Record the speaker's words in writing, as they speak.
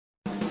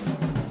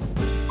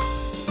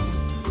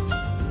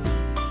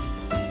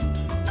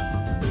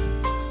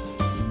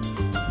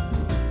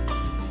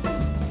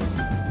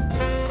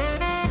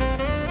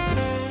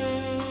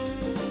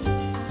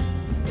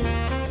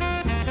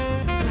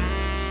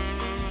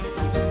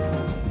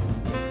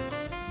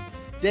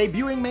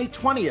Debuting May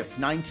 20th,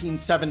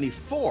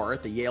 1974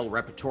 at the Yale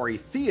Repertory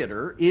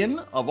Theater in,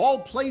 of all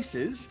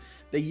places,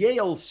 the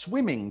Yale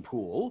swimming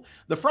pool,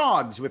 The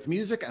Frogs, with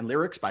music and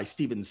lyrics by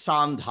Stephen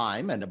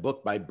Sondheim and a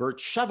book by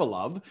Bert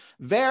Shevelove,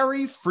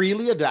 very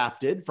freely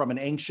adapted from an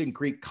ancient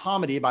Greek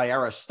comedy by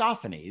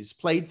Aristophanes,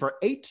 played for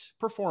 8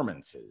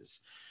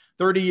 performances.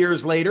 30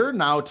 years later,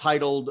 now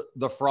titled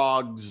The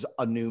Frogs,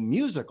 a New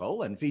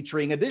Musical, and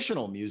featuring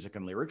additional music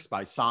and lyrics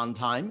by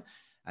Sondheim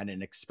and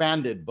an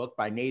expanded book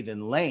by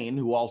Nathan Lane,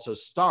 who also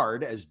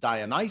starred as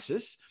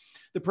Dionysus.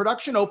 The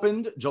production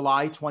opened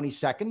July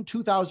 22nd,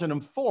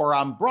 2004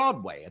 on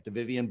Broadway at the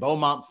Vivian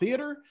Beaumont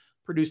Theater,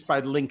 produced by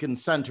the Lincoln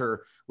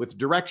Center, with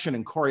direction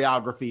and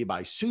choreography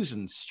by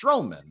Susan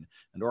Stroman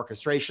and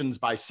orchestrations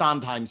by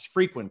Sondheim's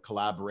frequent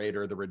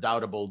collaborator, the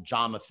redoubtable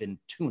Jonathan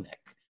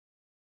Tunick.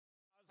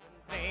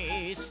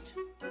 Based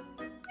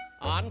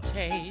on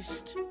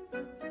taste.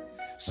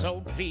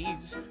 So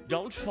please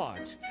don't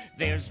fart.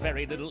 There's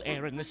very little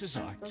air and this is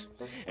art.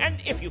 And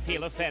if you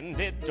feel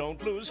offended,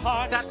 don't lose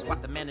heart. That's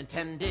what the man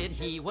intended.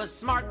 He was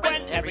smart.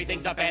 When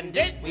everything's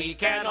upended, we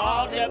can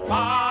all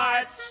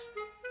depart.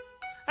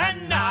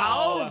 And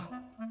now,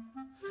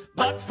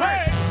 but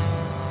first,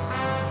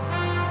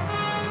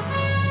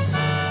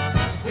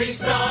 we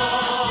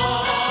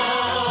start.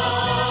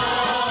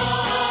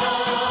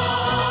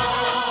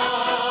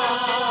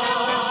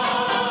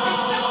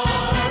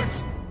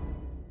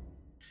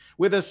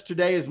 With us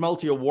today is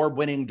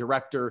multi-award-winning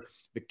director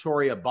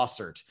Victoria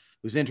Bussert,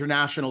 whose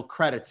international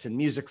credits in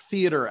music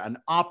theater and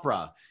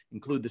opera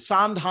include the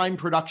Sondheim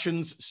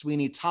productions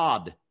Sweeney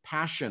Todd,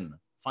 Passion,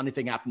 Funny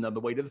Thing Happened on the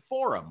Way to the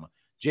Forum,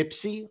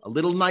 Gypsy, A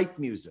Little Night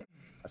Music,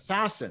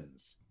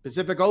 Assassins,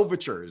 Pacific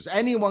Overtures,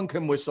 Anyone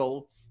Can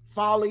Whistle,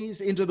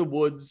 Follies, Into the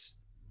Woods,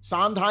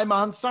 Sondheim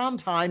on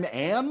Sondheim,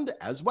 and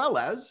as well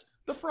as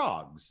The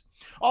Frogs.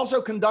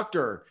 Also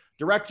conductor,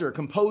 director,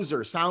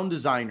 composer, sound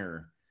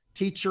designer,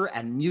 teacher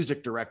and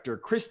music director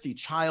Christy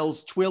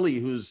Childs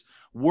Twilley, whose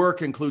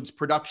work includes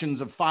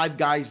productions of Five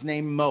Guys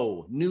Named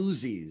Mo,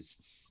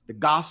 Newsies, The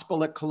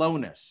Gospel at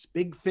Colonus,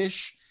 Big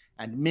Fish,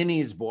 and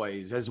Minnie's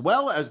Boys, as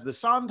well as the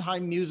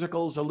Sondheim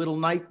musicals A Little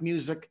Night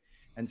Music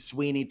and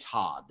Sweeney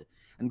Todd.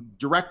 And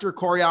director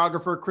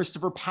choreographer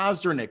Christopher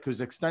Pazdernick,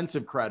 whose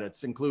extensive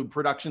credits include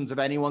productions of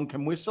Anyone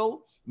Can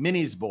Whistle,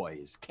 Minnie's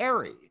Boys,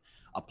 Carrie,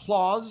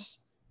 Applause,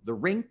 The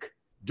Rink,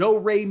 Do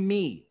Re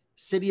Mi,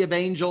 City of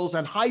Angels,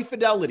 and High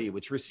Fidelity,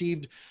 which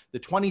received the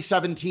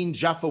 2017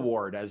 Jeff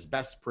Award as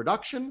Best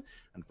Production,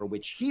 and for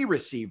which he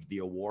received the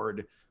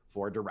award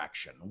for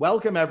direction.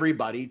 Welcome,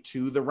 everybody,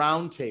 to the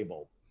round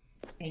table.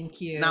 Thank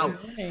you. Now,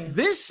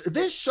 this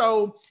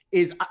show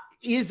is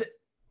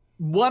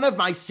one of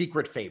my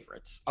secret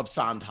favorites of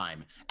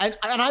Sondheim. And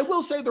I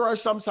will say there are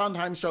some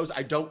Sondheim shows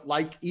I don't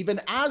like even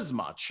as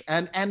much.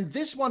 And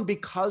this one,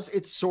 because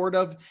it's sort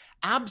of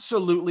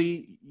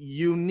absolutely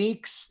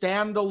unique,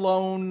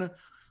 standalone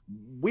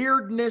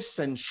weirdness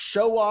and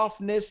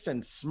show-offness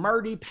and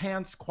smarty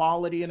pants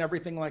quality and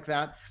everything like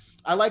that.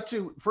 I like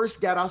to first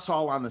get us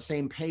all on the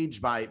same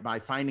page by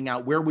finding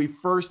out where we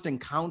first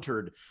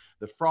encountered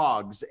the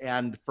Frogs.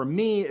 And for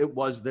me, it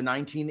was the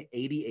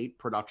 1988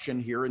 production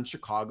here in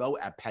Chicago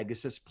at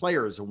Pegasus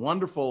Players, a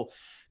wonderful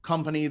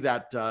company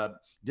that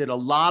did a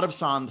lot of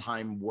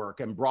Sondheim work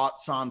and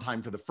brought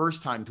Sondheim for the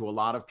first time to a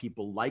lot of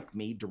people like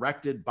me,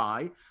 directed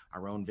by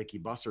our own Vicky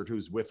Bussert,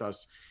 who's with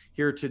us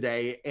here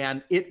today.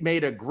 And it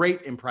made a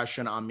great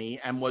impression on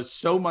me and was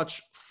so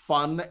much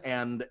fun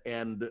and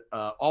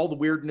all the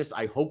weirdness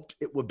I hoped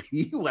it would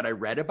be when I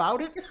read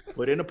about it,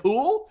 put in a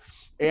pool.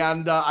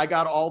 And I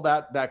got all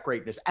that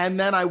greatness. And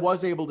then I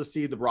was able to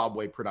see the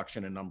Broadway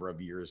production a number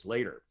of years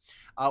later.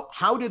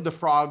 How did the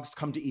Frogs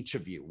come to each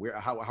of you?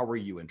 How were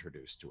you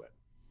introduced to it?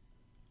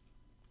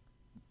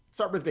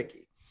 Start with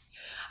Vicky.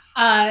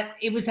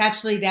 It was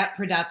actually that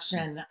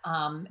production.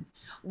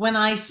 When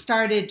I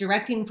started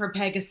directing for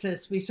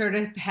Pegasus, we sort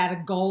of had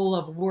a goal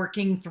of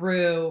working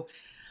through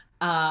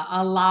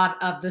a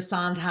lot of the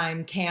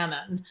Sondheim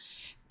canon.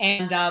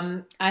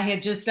 And I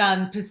had just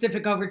done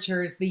Pacific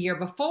Overtures the year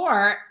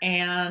before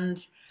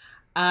and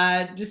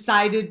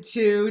decided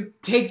to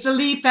take the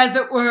leap, as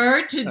it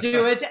were, to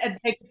do it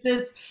at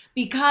Pegasus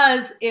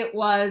because it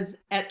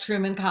was at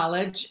Truman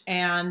College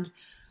and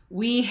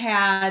we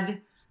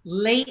had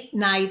late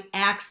night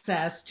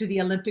access to the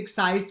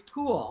Olympic-sized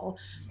pool.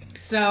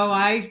 So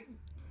I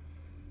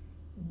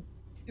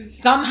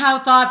somehow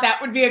thought that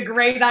would be a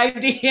great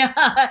idea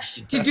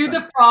to do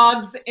the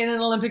Frogs in an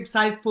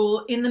Olympic-sized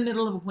pool in the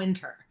middle of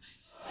winter.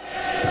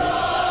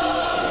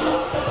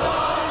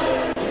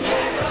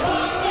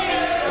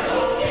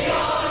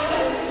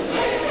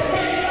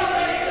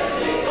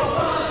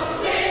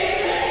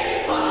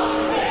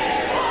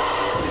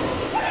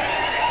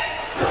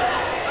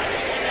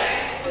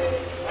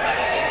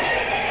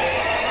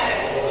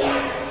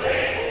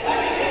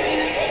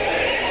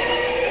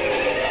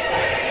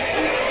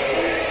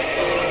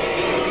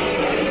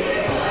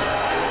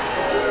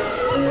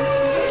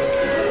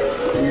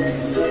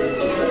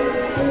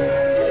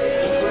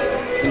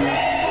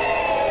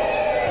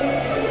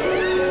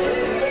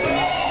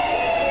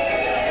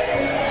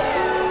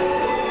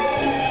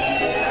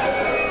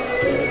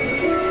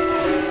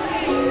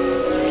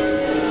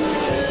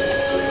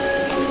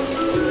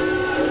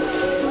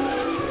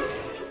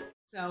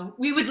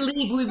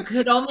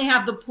 could only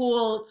have the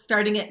pool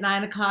starting at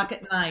 9 o'clock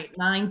at night,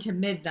 9 to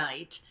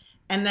midnight.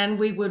 And then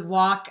we would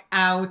walk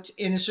out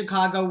in a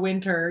Chicago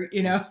winter,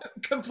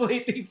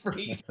 completely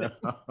freezing.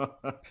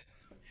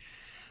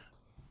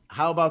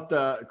 How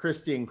about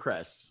Christy and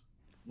Chris?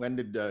 When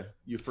did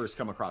you first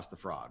come across the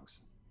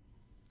frogs?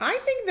 I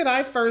think that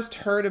I first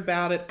heard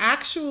about it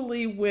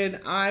actually when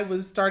I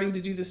was starting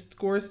to do the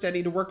score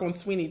study to work on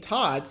Sweeney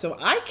Todd. So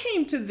I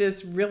came to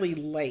this really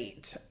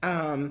late.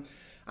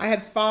 I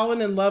had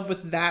fallen in love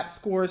with that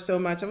score so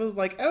much. I was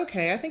like,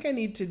 okay, I think I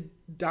need to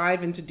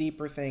dive into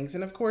deeper things.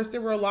 And of course,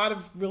 there were a lot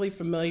of really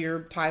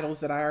familiar titles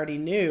that I already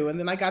knew. And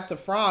then I got to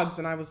Frogs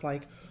and I was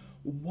like,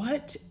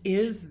 what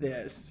is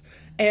this?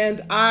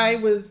 And I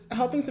was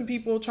helping some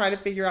people try to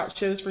figure out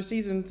shows for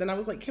seasons. And I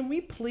was like, can we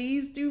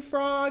please do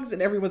Frogs?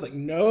 And everyone's like,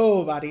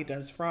 nobody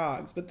does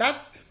Frogs. But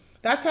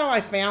that's how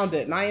I found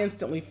it. And I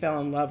instantly fell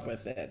in love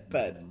with it.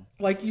 But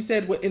like you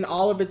said, in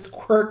all of its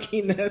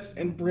quirkiness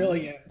and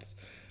brilliance,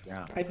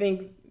 yeah, I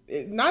think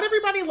not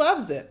everybody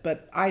loves it,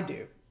 but I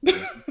do.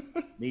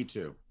 Me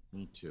too.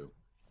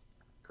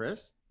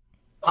 Chris?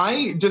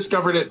 I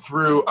discovered it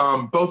through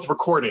both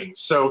recordings.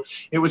 So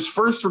it was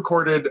first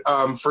recorded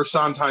for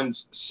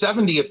Sondheim's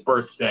 70th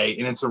birthday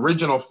in its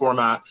original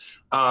format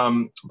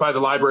by the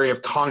Library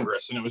of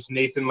Congress. And it was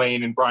Nathan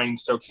Lane and Brian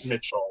Stokes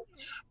Mitchell.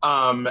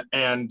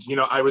 And,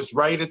 I was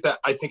right at that.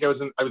 I think I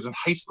was in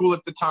high school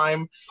at the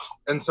time.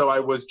 And so I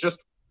was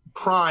just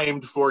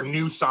primed for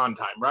new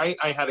Sondheim, right?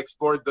 I had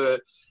explored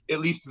at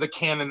least the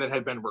canon that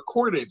had been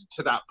recorded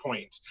to that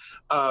point.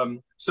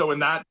 So when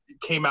that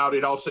came out,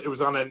 it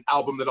was on an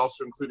album that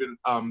also included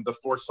the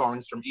 4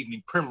 songs from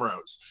Evening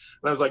Primrose.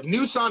 And I was like,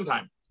 new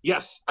Sondheim,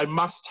 yes, I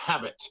must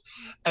have it.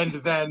 And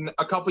then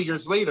a couple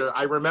years later,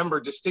 I remember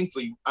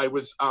distinctly, I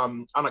was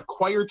on a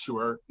choir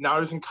tour. Now I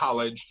was in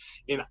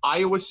college in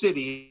Iowa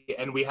City,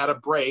 and we had a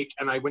break,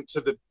 and I went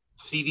to the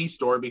CD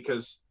store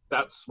because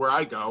that's where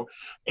I go.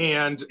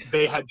 And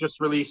they had just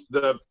released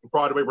the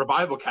Broadway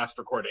revival cast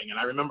recording. And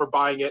I remember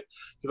buying it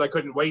because I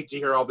couldn't wait to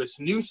hear all this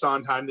new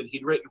Sondheim that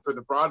he'd written for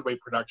the Broadway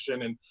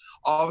production. And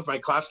all of my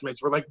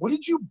classmates were like, what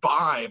did you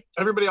buy?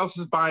 Everybody else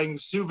is buying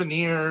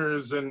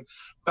souvenirs and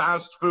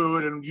fast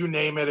food and you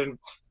name it. And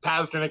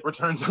Pazdernik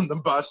returns on the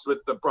bus with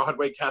the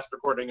Broadway cast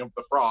recording of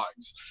The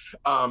Frogs.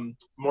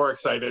 More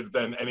excited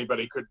than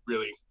anybody could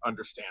really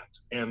understand.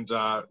 And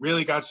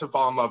really got to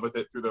fall in love with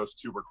it through those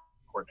 2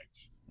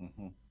 recordings.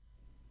 Mm-hmm.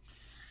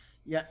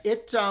 Yeah,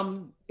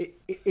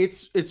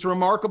 it's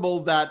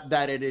remarkable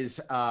that it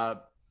is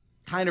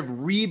kind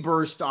of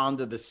reburst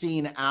onto the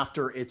scene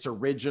after its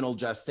original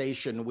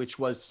gestation, which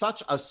was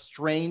such a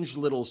strange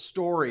little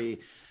story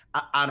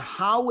on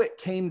how it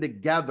came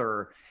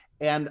together.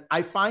 And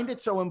I find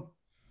it so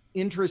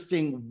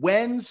interesting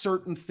when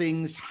certain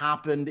things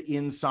happened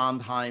in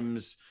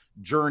Sondheim's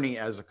journey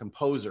as a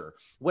composer.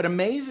 What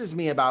amazes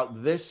me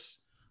about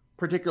this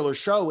particular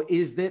show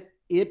is that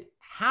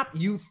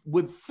you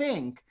would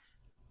think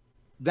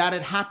that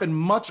it happened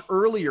much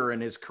earlier in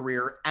his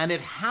career, and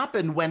it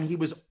happened when he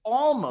was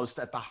almost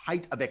at the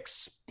height of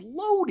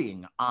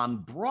exploding on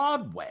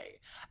Broadway.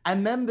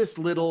 And then this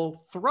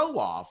little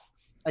throw-off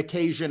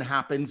occasion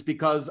happens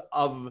because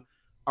of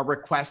a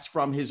request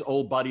from his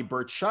old buddy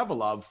Burt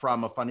Shevelove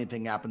from A Funny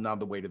Thing Happened on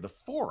the Way to the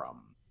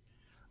Forum.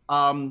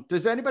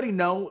 Does anybody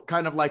know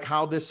kind of like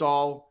how this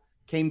all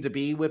came to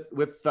be with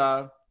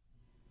the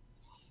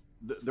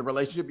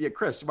relationship? Yeah,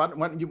 Chris, why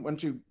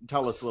don't you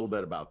tell us a little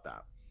bit about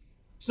that?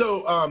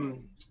 So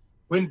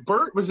when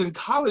Burt was in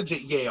college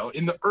at Yale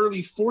in the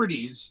early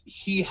 40s,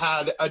 he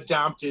had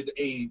adapted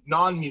a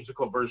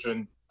non-musical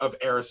version of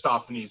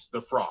Aristophanes' The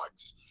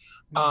Frogs,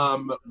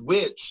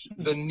 which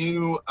the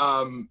new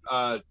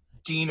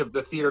dean of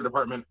the theater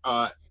department,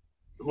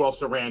 who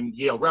also ran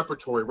Yale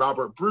Repertory,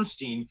 Robert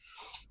Brustein,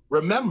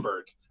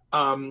 remembered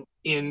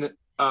in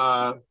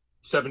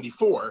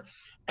 74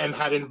 and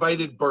had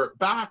invited Burt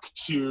back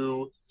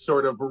to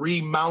sort of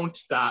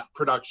remount that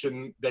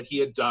production that he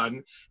had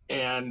done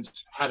and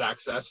had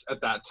access at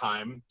that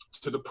time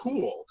to the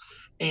pool.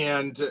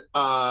 And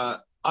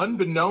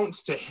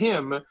unbeknownst to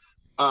him,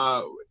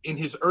 in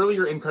his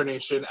earlier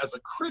incarnation as a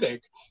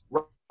critic,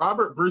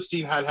 Robert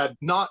Brustein had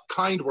not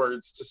kind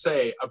words to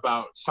say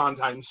about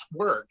Sondheim's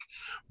work,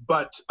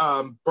 but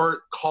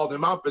Burt called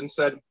him up and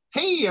said,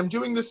 hey, I'm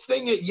doing this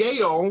thing at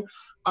Yale.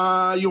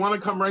 You want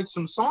to come write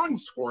some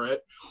songs for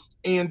it?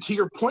 And to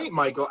your point,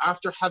 Michael,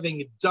 after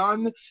having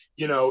done,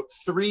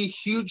 3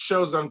 huge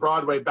shows on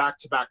Broadway back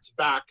to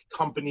back,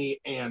 Company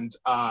and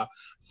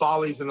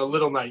Follies and A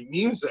Little Night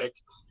Music,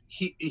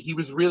 he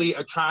was really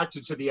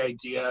attracted to the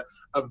idea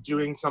of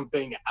doing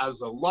something as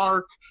a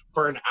lark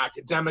for an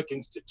academic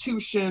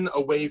institution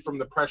away from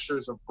the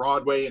pressures of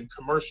Broadway and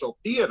commercial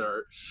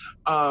theater.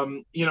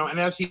 And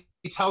as he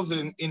tells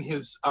it in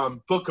his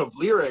book of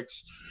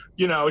lyrics,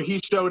 he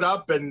showed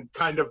up and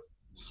kind of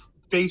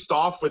faced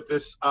off with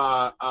this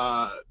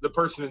the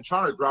person in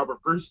charge, Robert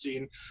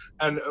Brustein,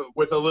 and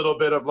with a little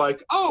bit of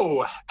like,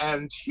 oh,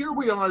 and here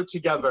we are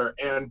together,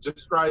 and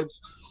describes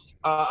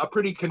a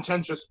pretty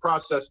contentious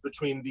process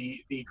between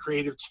the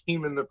creative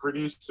team and the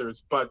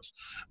producers. But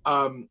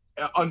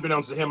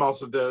unbeknownst to him,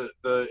 also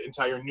the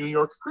entire New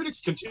York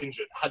critics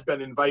contingent had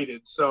been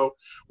invited. So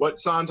what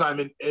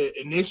Sondheim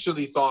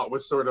initially thought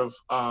was sort of,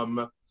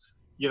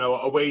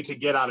 a way to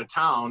get out of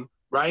town,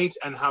 right,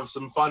 and have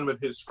some fun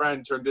with his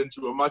friend, turned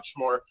into a much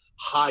more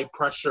high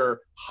pressure,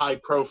 high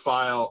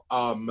profile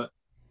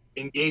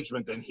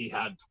engagement than he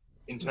had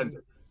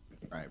intended.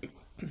 Right.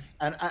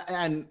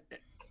 And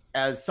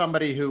as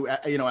somebody who,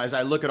 as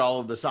I look at all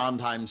of the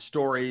Sondheim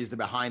stories, the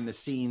behind the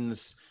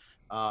scenes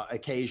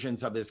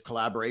occasions of his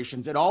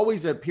collaborations, it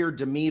always appeared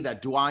to me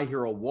that Do I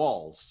Hear a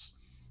Waltz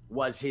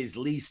was his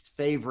least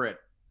favorite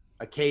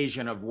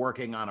occasion of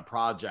working on a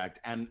project.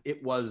 And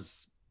it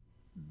was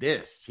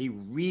this. He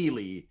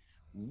really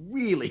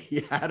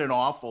had an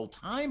awful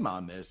time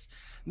on this.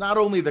 Not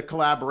only the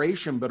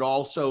collaboration, but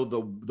also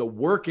the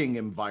working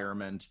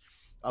environment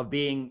of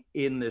being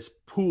in this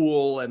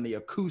pool and the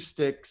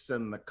acoustics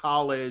and the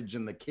college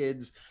and the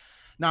kids.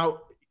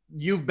 Now,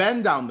 you've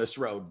been down this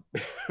road,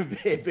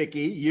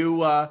 Vicki. You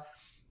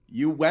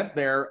went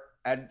there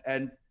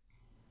and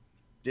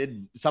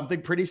did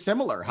something pretty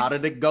similar. How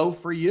did it go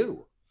for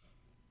you?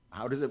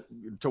 How does it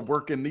to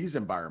work in these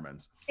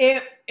environments?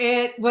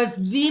 It was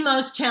the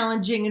most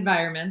challenging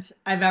environment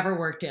I've ever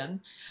worked in.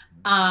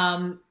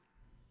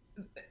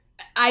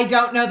 I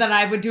don't know that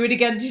I would do it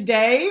again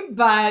today,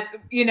 but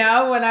when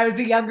I was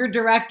a younger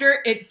director,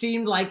 it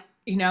seemed like,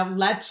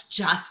 let's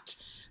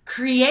just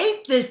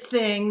create this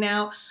thing.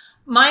 Now,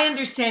 my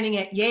understanding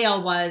at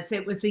Yale was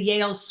it was the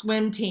Yale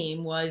swim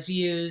team was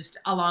used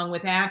along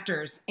with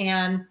actors.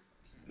 And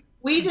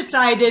we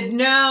decided,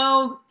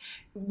 no,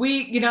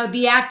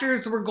 the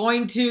actors were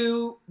going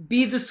to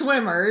be the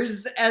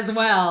swimmers as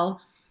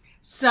well.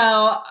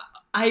 So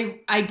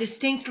I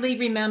distinctly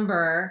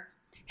remember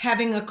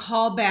having a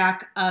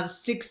callback of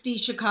 60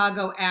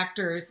 Chicago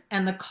actors.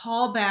 And the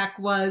callback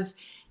was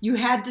you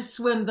had to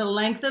swim the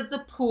length of the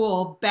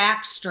pool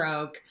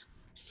backstroke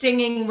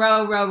singing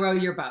Row, Row, Row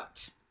Your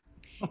Boat.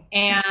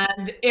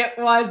 And it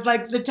was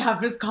like the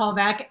toughest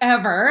callback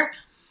ever.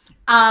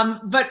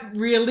 But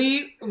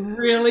really,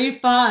 really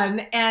fun.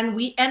 And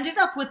we ended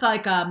up with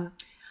like a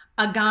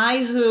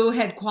guy who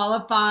had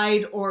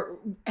qualified or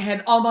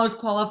had almost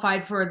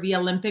qualified for the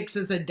Olympics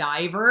as a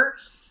diver.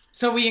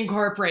 So we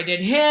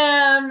incorporated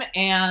him,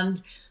 and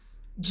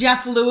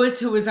Jeff Lewis,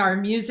 who was our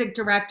music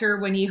director,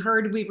 when he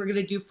heard we were going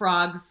to do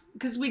Frogs,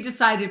 because we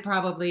decided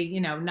probably,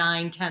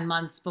 9-10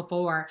 months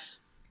before,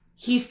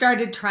 he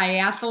started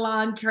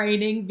triathlon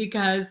training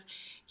because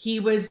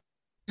he was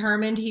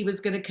determined he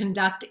was going to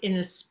conduct in a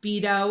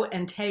Speedo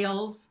and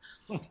tails.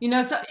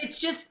 So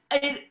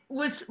it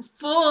was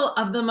full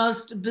of the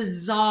most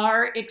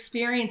bizarre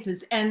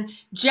experiences. And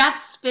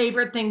Jeff's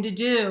favorite thing to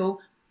do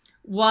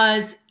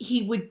was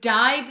he would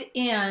dive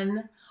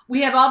in.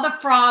 We had all the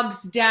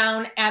frogs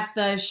down at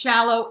the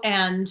shallow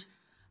end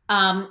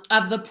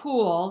of the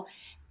pool.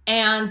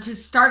 And to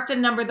start the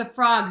number of the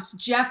frogs,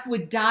 Jeff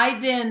would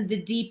dive in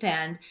the deep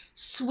end,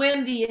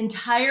 swim the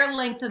entire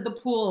length of the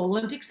pool,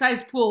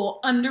 Olympic-sized pool,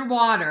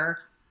 underwater,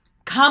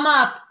 come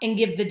up and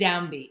give the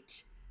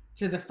downbeat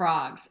to the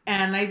frogs.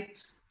 And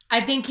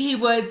I think he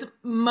was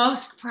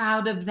most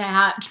proud of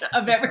that,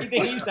 of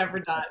everything he's ever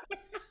done.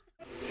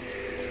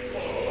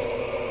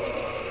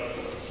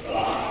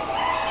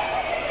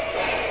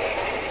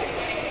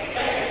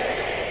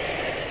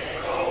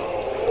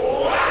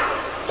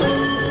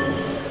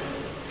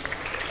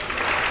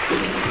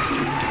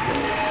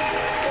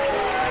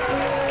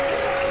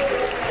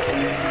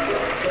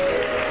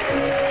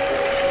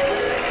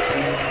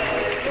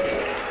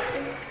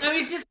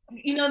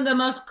 The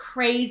most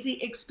crazy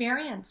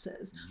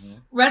experiences.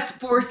 Mm-hmm.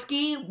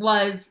 Resporsky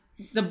was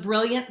the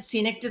brilliant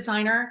scenic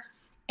designer,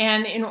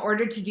 and in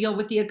order to deal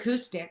with the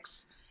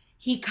acoustics,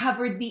 he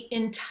covered the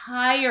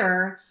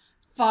entire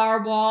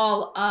far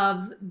wall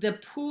of the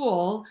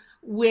pool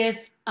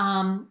with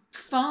foam,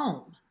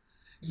 mm-hmm.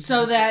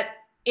 so that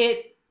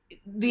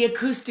the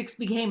acoustics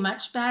became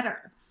much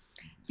better.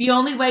 The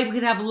only way we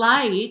could have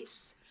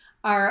lights,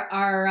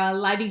 our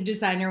lighting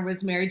designer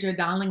was Mary Jo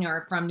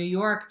Dollinger from New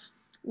York.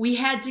 We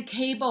had to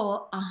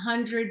cable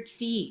 100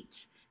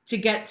 feet to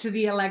get to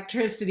the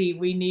electricity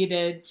we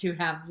needed to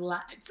have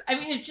lights. I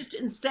mean, it's just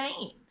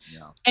insane.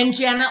 Yeah. And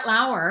Janet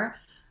Lauer,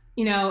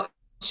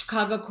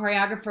 Chicago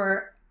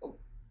choreographer,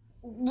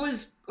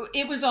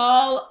 it was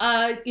all,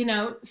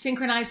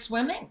 synchronized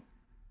swimming.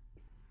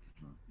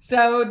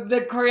 So the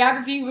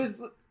choreography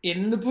was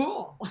in the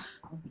pool.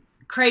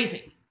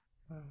 Crazy.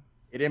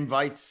 It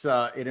invites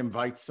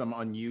some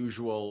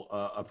unusual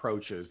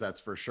approaches, that's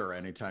for sure,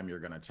 anytime you're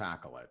going to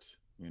tackle it.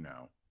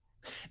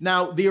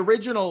 Now, the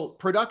original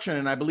production,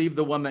 and I believe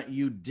the one that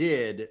you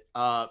did,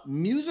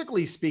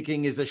 musically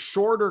speaking, is a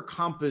shorter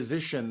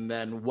composition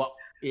than what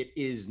it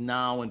is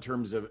now in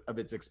terms of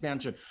its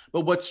expansion.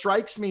 But what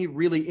strikes me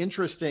really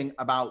interesting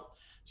about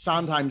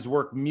Sondheim's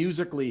work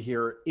musically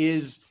here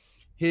is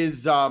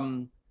his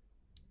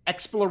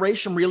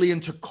exploration really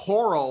into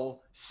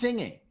choral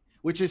singing,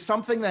 which is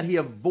something that he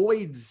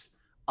avoids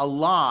a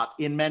lot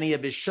in many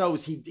of his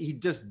shows. He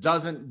just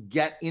doesn't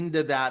get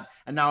into that.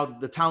 And now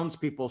the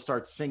townspeople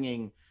start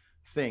singing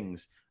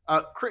things.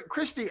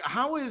 Christy,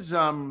 how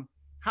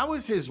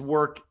is his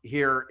work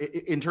here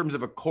in terms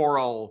of a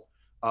choral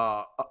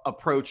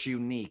approach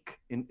unique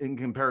in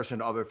comparison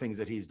to other things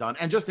that he's done,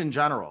 and just in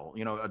general,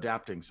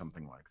 adapting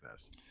something like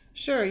this?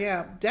 Sure,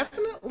 yeah.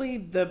 Definitely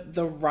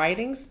the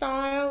writing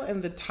style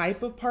and the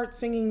type of part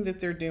singing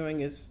that they're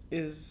doing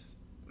is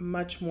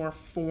much more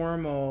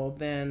formal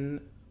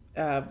than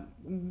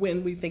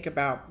when we think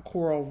about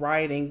choral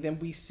writing than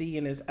we see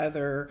in his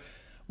other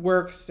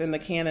works in the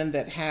canon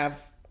that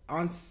have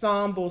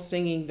ensemble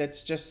singing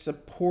that's just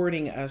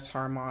supporting us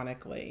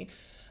harmonically.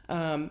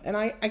 And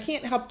I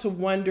can't help to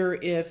wonder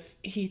if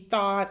he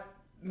thought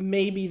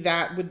maybe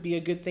that would be a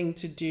good thing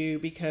to do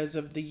because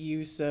of the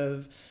use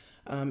of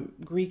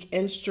Greek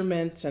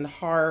instruments and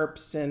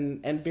harps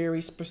and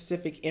very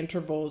specific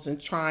intervals,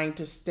 and trying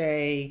to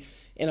stay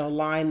in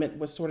alignment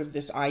with sort of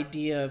this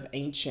idea of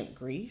ancient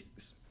Greece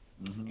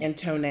and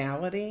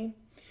tonality.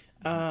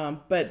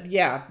 But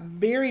yeah,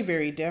 very,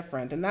 very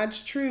different. And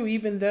that's true,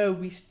 even though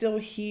we still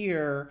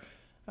hear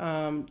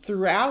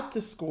throughout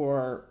the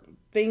score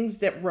things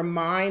that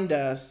remind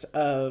us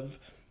of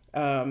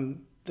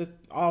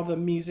all the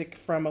music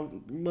from A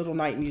Little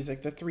Night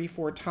Music, the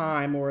 3/4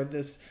 time, or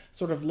this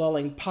sort of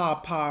lulling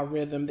pa-pa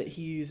rhythm that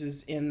he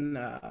uses in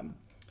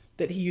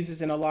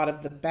a lot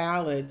of the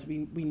ballads.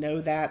 We know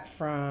that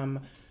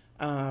from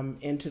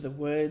Into the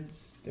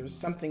Woods. There's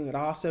something that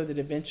also that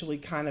eventually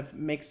kind of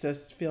makes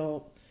us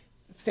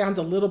sounds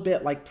a little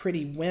bit like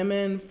Pretty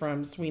Women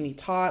from Sweeney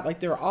Todd. Like,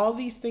 there are all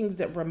these things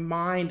that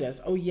remind us,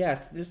 oh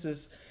yes, this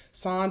is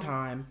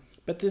Sondheim.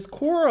 But this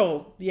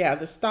choral,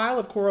 the style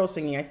of choral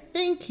singing, I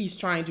think he's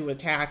trying to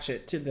attach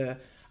it to the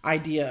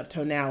idea of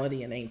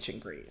tonality in ancient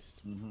Greece.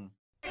 Mm-hmm.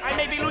 I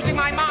may be losing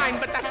my mind,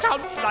 but that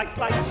sounds like frogs.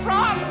 Like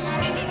frogs.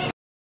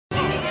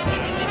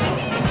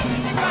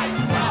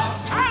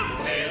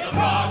 Out! They're the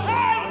frogs.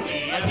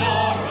 The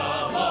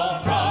adorable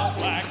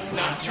frogs.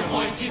 Not your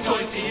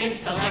hoity-toity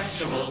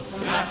intellectuals.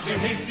 Not your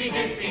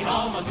hippy-dippy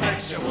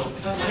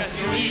homosexuals. Just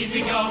your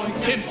easygoing,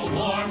 simple,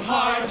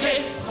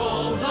 warm-hearted,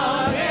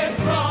 cold-blooded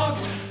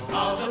frogs.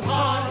 All the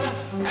pond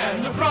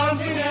and the frogs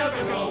we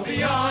never go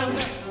beyond.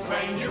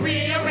 When you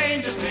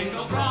rearrange a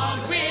single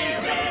frog, we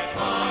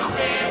respond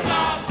with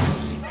love.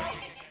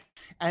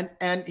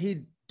 And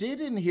he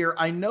did in here,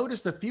 I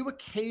noticed a few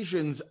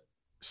occasions,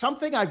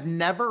 something I've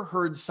never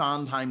heard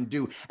Sondheim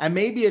do, and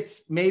maybe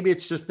it's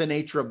just the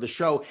nature of the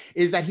show,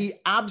 is that he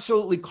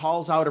absolutely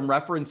calls out and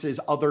references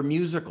other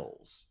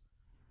musicals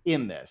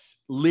in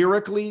this.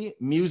 Lyrically,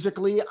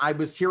 musically, I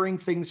was hearing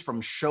things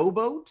from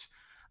Showboat.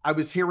 I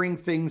was hearing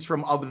things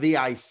from Of Thee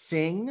I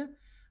Sing.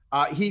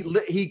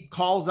 He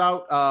calls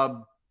out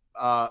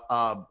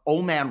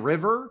Old Man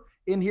River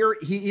in here.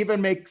 He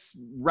even makes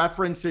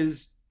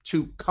references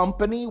to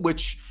Company,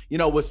 which,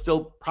 was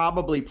still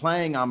probably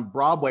playing on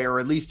Broadway,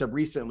 or at least have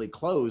recently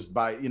closed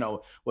by,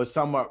 was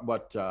somewhat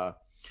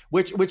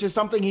which is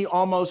something he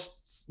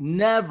almost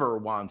never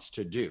wants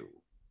to do.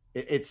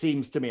 It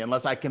seems to me,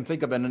 unless I can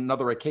think of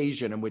another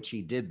occasion in which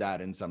he did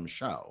that in some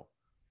show.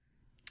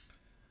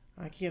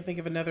 I can't think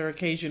of another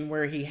occasion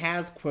where he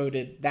has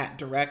quoted that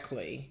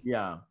directly.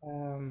 Yeah.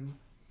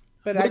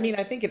 But I mean,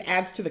 I think it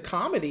adds to the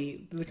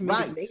comedic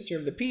nature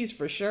of the piece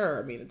for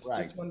sure. I mean, it's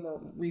just one more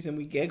reason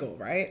we giggle,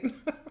 right?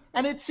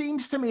 And it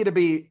seems to me to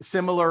be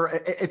similar.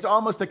 It's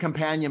almost a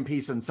companion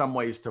piece in some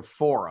ways to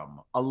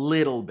Forum, a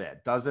little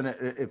bit, doesn't it?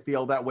 It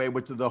feel that way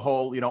with the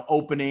whole,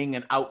 opening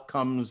and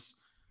outcomes,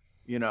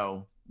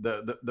 the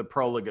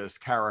prologus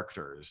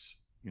characters.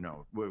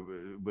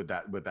 With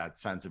that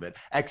sense of it,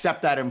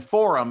 except that in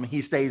Forum,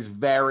 he stays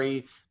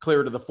very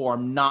clear to the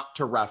form not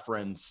to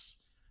reference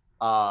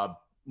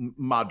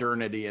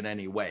modernity in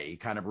any way. He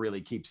kind of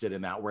really keeps it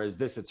in that. Whereas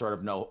this, it's sort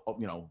of no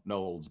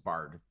holds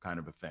barred kind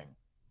of a thing.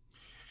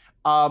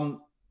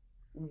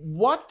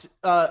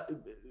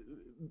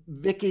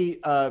 Vicki,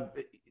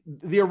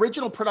 the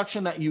original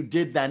production that you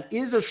did then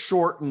is a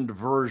shortened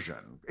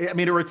version. I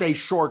mean, or it's a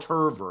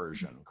shorter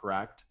version,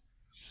 correct?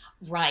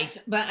 Right.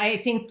 But I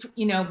think,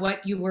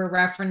 what you were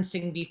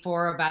referencing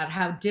before about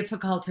how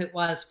difficult it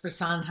was for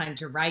Sondheim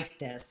to write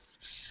this.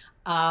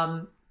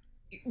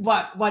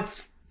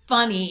 What's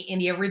funny in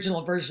the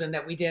original version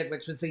that we did,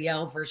 which was the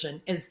Yale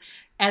version, is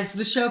as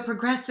the show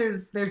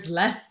progresses, there's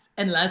less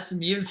and less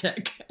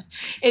music.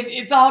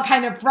 It's all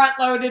kind of front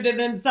loaded. And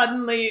then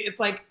suddenly it's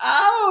like,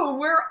 oh,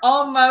 we're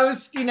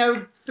almost,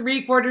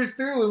 3/4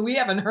 through and we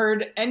haven't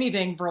heard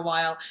anything for a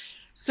while.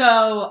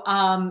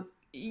 So,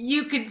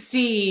 you could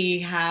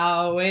see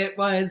how it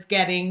was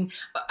getting.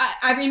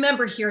 I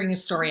remember hearing a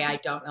story, I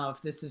don't know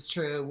if this is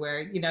true,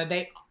 where,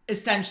 they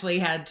essentially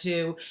had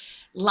to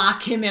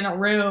lock him in a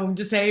room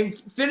to say,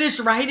 finish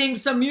writing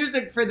some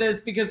music for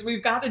this because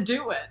we've got to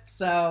do it.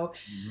 So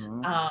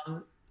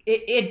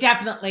it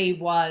definitely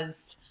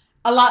was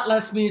a lot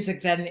less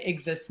music than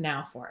exists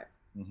now for it.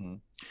 Mm-hmm.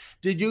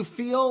 Did you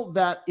feel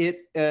that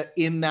it,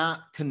 in that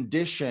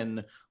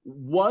condition,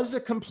 was a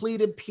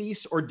completed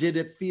piece, or did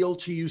it feel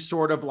to you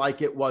sort of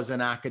like it was an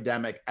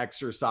academic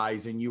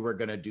exercise and you were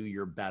going to do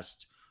your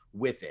best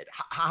with it?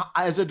 How,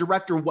 as a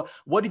director,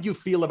 what did you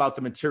feel about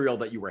the material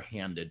that you were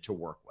handed to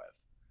work with?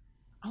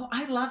 Oh,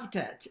 I loved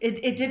it.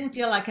 It didn't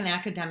feel like an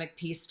academic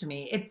piece to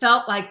me. It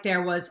felt like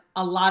there was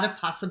a lot of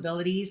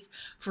possibilities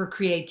for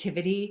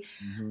creativity.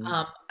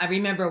 I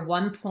remember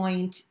one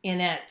point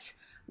in it,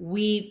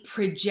 we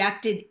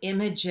projected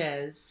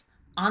images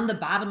on the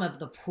bottom of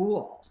the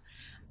pool.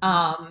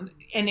 And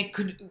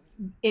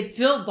it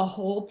filled the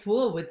whole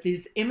pool with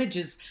these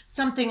images,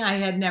 something I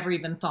had never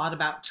even thought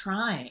about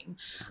trying.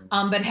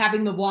 But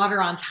having the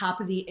water on top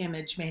of the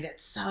image made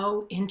it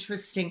so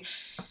interesting.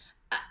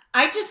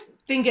 I just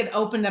think it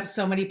opened up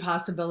so many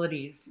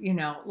possibilities,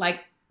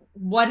 like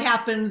what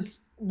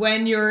happens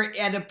when you're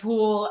at a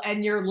pool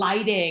and you're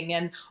lighting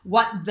and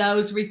what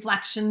those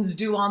reflections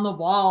do on the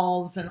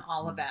walls and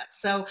all of that.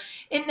 So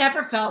it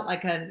never felt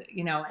like an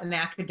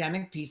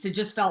academic piece. It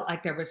just felt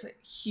like there was a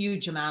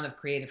huge amount of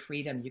creative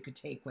freedom you could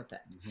take with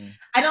it.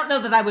 I don't know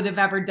that I would have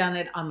ever done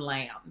it on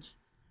land.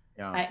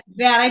 Yeah.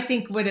 That I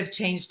think would have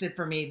changed it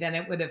for me. Then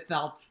it would have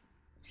felt...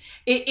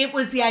 It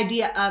was the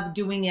idea of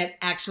doing it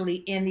actually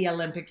in the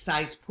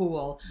Olympic-sized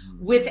pool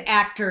with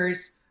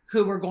actors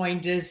who were going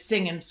to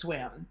sing and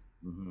swim.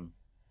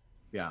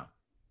 Yeah,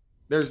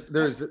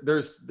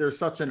 there's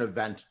such an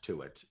event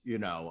to it,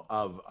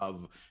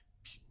 of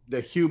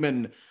the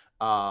human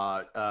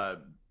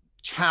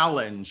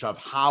challenge of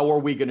how are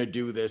we going to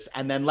do this,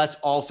 and then let's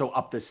also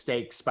up the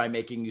stakes by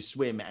making you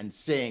swim and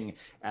sing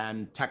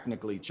and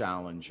technically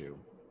challenge you.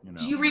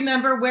 Do you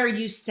remember where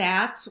you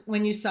sat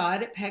when you saw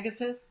it at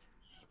Pegasus?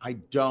 I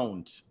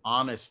don't,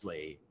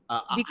 honestly.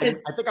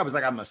 Because I think I was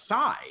like on the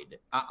side,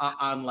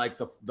 on like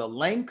the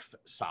length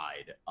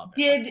side of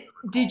it.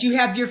 Did you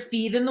have your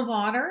feet in the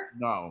water?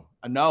 No,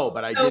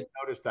 but I did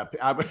notice that,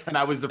 and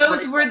I was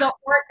Those were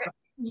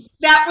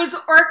that was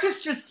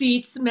orchestra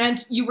seats.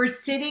 Meant you were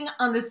sitting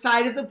on the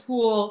side of the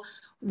pool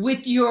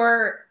with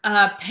your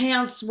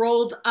pants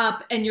rolled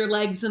up and your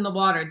legs in the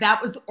water.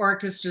 That was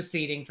orchestra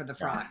seating for the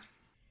frogs.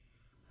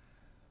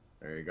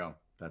 There you go.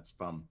 That's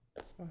fun.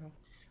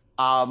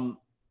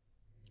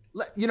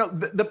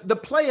 The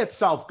play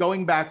itself,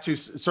 going back to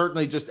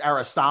certainly just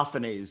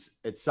Aristophanes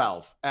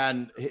itself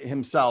and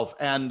himself,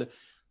 and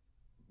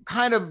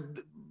kind of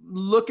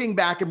looking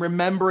back and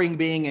remembering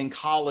being in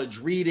college,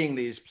 reading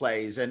these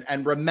plays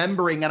and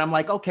remembering, and I'm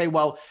like, okay,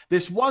 well,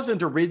 this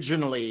wasn't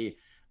originally,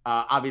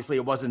 obviously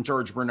it wasn't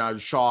George Bernard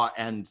Shaw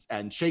and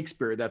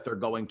Shakespeare that they're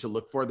going to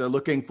look for. They're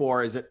looking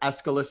for, is it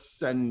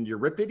Aeschylus and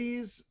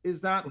Euripides?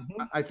 Is that,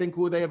 I think,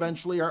 who they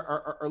eventually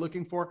are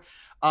looking for?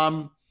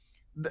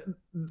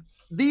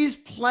 These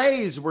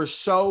plays were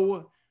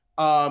so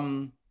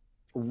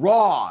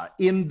raw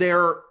in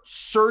their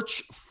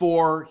search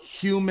for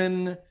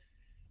human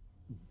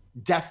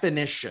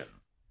definition.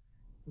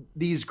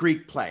 These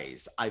Greek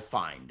plays, I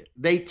find,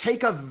 they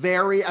take a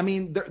very,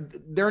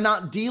 they're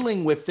not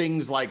dealing with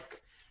things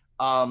like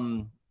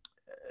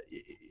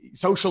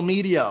social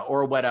media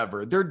or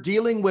whatever. They're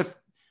dealing with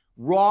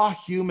raw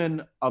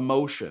human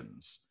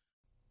emotions.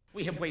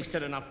 We have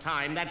wasted enough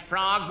time. That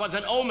frog was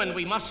an omen.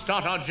 We must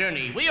start our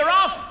journey. We are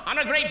off on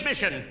a great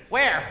mission.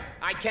 Where?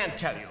 I can't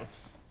tell you.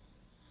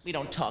 We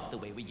don't talk the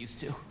way we used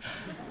to.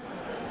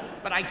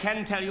 But I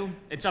can tell you,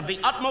 it's of the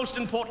utmost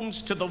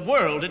importance to the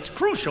world. It's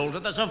crucial to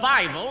the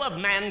survival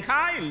of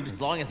mankind.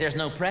 As long as there's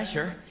no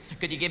pressure.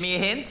 Could you give me a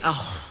hint?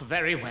 Oh,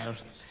 very well.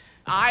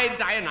 I,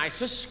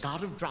 Dionysus,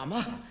 god of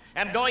drama,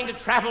 am going to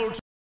travel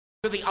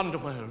to the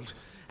underworld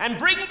and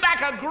bring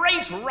back a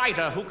great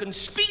writer who can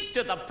speak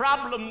to the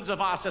problems of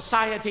our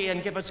society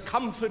and give us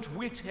comfort,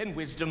 wit, and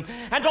wisdom,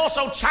 and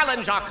also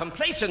challenge our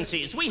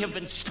complacencies. We have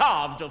been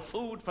starved of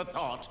food for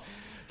thought.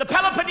 The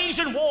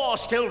Peloponnesian War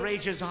still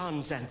rages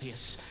on,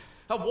 Xanthias.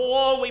 A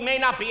war we may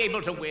not be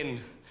able to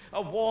win.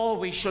 A war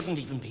we shouldn't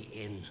even be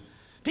in.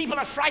 People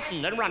are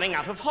frightened and running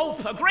out of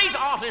hope. A great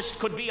artist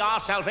could be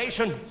our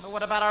salvation. But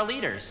what about our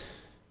leaders?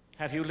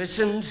 Have you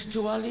listened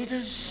to our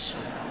leaders?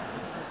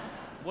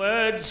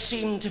 Words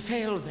seem to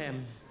fail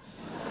them.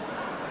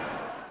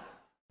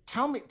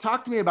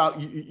 Talk to me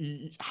about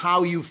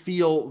how you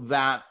feel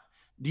that,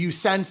 do you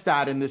sense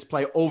that in this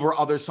play over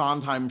other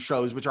Sondheim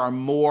shows, which are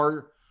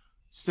more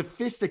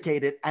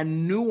sophisticated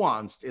and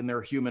nuanced in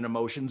their human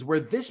emotions, where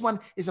this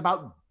one is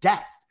about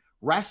death,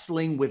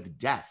 wrestling with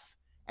death,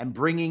 and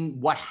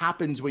bringing what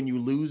happens when you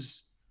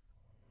lose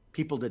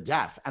people to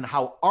death and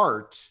how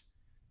art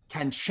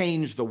can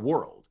change the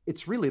world.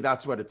 It's really,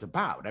 that's what it's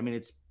about.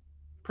 It's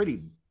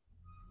pretty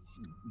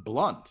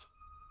blunt.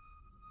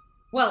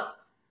 Well,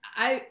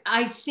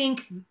 I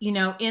think,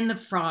 in The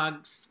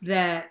Frogs,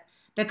 that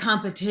the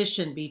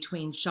competition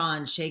between Shaw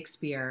and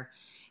Shakespeare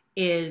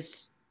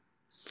is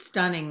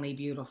stunningly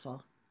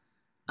beautiful.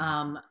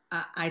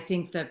 I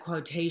think the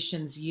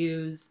quotations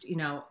used,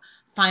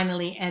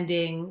 finally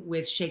ending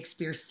with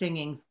Shakespeare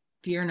singing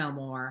 "Fear No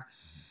More."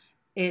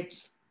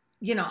 It's,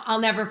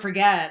 I'll never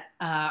forget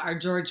our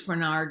George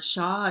Bernard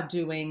Shaw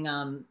doing,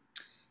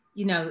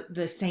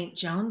 the St.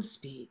 John's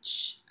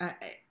speech.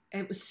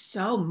 It was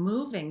so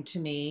moving to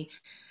me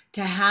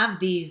to have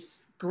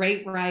these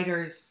great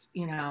writers,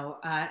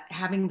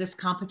 having this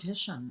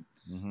competition.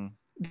 Mm-hmm.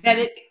 That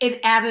it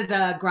added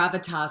a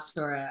gravitas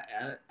or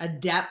a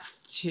depth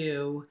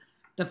to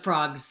the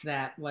Frogs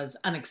that was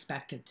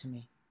unexpected to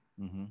me.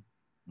 Mm-hmm.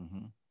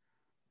 Mm-hmm.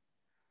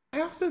 I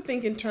also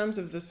think in terms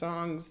of the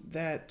songs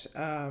that,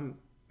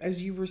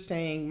 as you were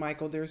saying,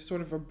 Michael, there's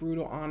sort of a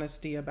brutal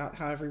honesty about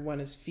how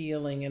everyone is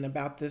feeling and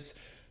about this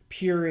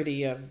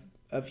purity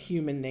of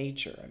human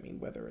nature. I mean,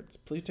 whether it's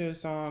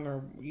Pluto's song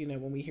or, you know,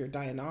 when we hear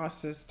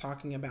Dionysus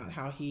talking about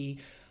how he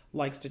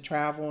likes to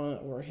travel,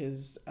 or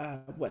his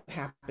what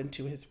happened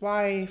to his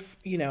wife,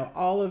 you know,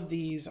 all of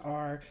these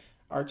are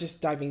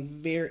just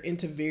diving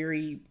into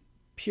very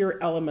pure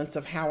elements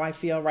of how I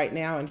feel right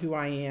now and who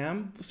I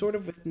am, sort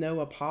of with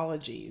no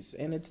apologies.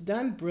 And it's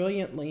done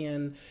brilliantly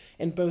in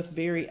both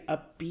very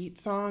upbeat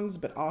songs,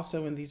 but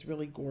also in these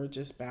really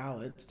gorgeous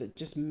ballads that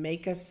just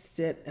make us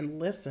sit and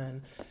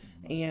listen.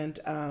 And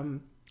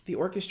the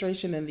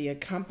orchestration and the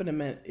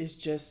accompaniment is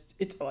just,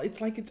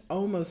 it's like it's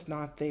almost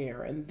not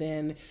there. And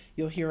then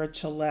you'll hear a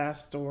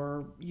celeste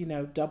or, you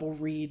know, double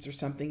reeds or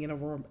something,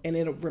 and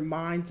it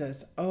reminds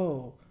us,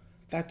 oh,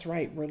 that's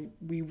right,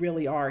 we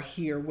really are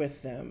here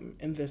with them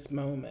in this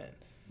moment.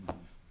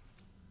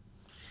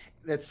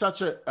 That's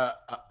such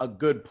a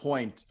good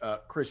point,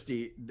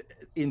 Christy,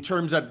 in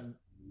terms of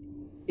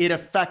it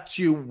affects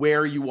you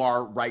where you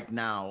are right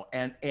now,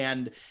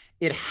 and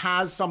it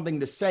has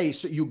something to say.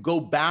 So you go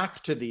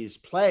back to these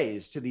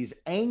plays, to these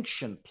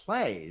ancient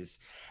plays,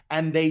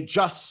 and they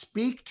just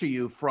speak to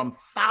you from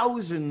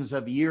thousands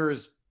of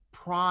years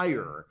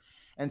prior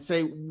and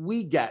say,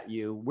 we get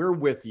you, we're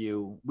with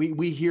you,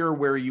 we hear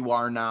where you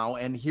are now,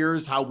 and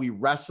here's how we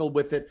wrestle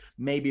with it.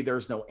 Maybe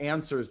there's no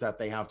answers that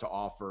they have to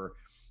offer,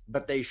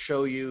 but they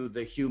show you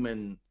the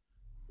human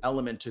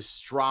element to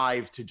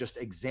strive to just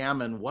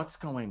examine what's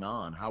going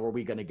on. How are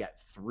we going to get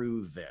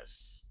through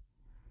this?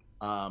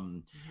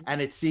 And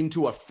it seemed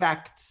to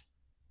affect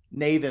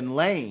Nathan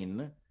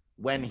Lane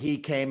when he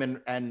came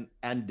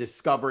and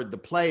discovered the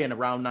play in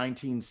around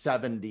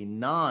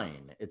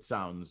 1979, it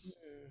sounds,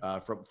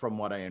 from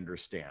what I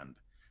understand.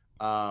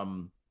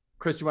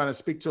 Chris, you want to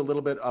speak to a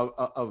little bit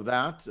of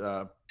that?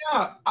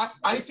 Yeah,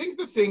 I think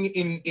the thing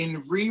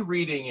in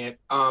rereading it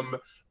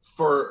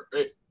for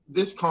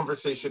this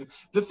conversation,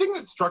 the thing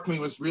that struck me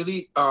was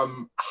really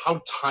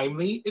how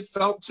timely it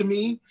felt to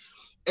me.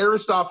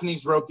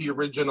 Aristophanes wrote the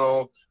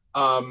original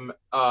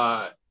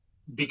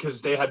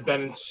because they had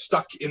been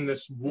stuck in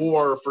this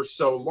war for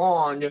so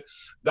long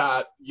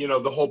that, you know,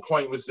 the whole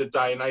point was that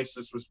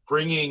Dionysus was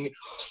bringing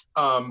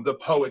the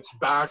poets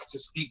back to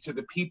speak to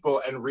the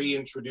people and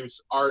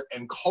reintroduce art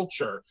and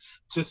culture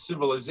to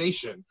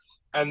civilization.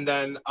 And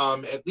then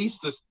at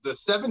least the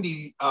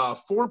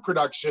 74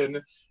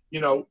 production, you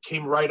know,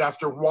 came right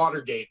after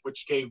Watergate,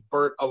 which gave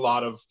Burt a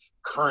lot of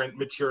current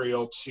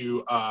material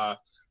to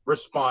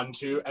respond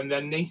to. And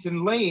then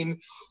Nathan Lane,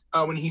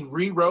 when he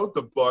rewrote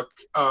the book,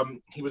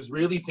 he was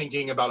really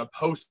thinking about a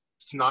post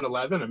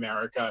 9/11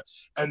 America,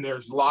 and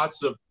there's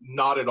lots of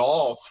not at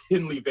all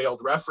thinly veiled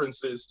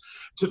references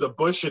to the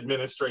Bush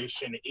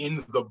administration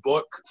in the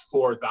book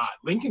for that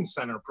Lincoln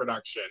Center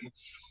production.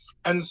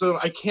 And so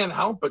I can't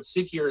help but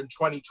sit here in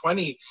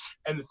 2020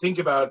 and think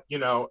about, you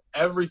know,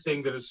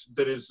 everything that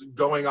is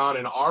going on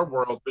in our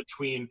world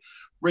between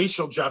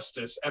racial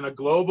justice and a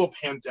global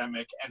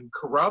pandemic and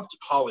corrupt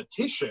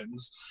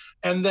politicians.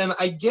 And then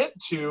I get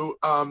to,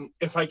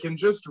 if I can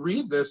just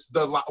read this,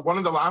 one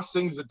of the last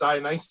things that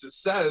Dionysus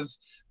says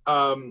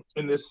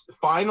in this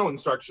final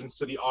instructions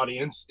to the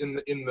audience in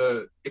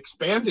the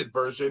expanded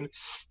version,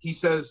 he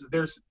says,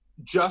 "There's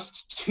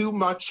just too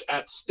much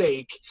at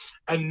stake,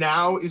 and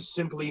now is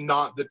simply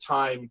not the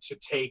time to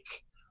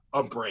take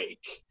a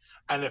break."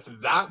 And if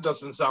that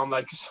doesn't sound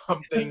like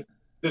something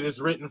that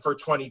is written for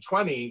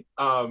 2020,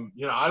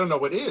 you know, I don't know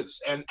what is.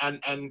 And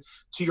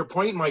to your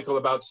point, Michael,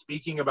 about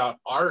speaking about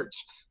art,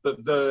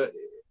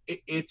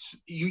 it's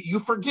you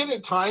forget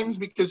at times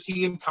because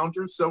he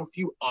encounters so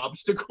few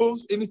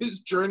obstacles in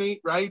his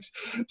journey, right?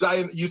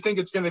 You think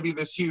it's going to be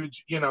this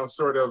huge, you know,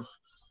 sort of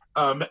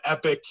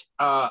epic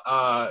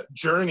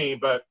journey,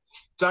 but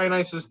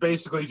Dionysus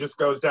basically just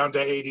goes down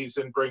to Hades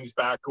and brings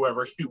back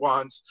whoever he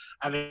wants,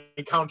 and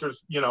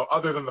encounters, you know,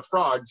 other than the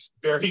frogs,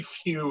 very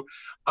few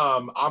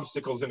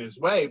obstacles in his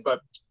way.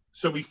 But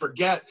so we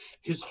forget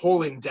his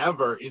whole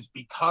endeavor is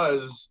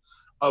because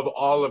of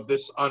all of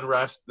this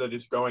unrest that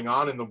is going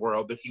on in the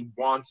world, that he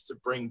wants to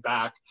bring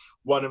back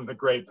one of the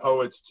great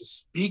poets to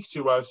speak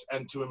to us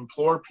and to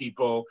implore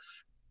people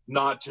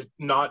not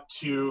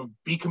to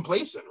be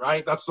complacent,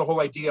 right? That's the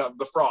whole idea of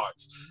the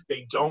frogs.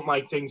 They don't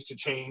like things to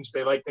change.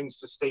 They like things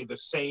to stay the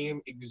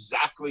same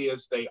exactly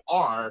as they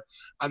are.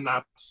 And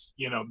that's,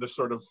 you know, the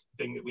sort of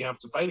thing that we have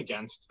to fight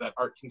against, that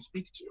art can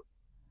speak to.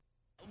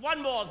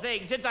 One more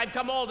thing, since I've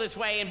come all this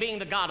way, and being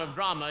the god of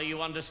drama,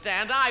 you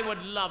understand, I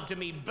would love to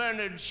meet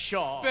Bernard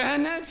Shaw.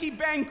 Bernard, he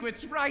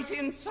banquets right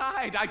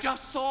inside. I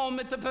just saw him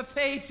at the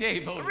buffet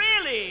table.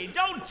 Really?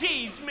 Don't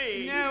tease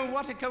me. No,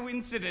 what a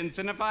coincidence.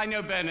 And if I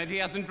know Bernard, he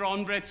hasn't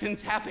drawn breath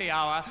since happy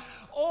hour.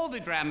 All the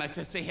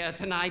dramatists are here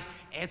tonight.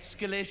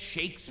 Aeschylus,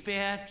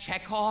 Shakespeare,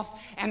 Chekhov,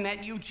 and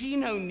that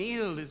Eugene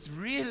O'Neill is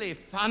really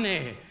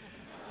funny.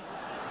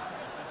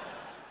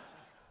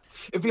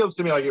 It feels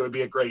to me like it would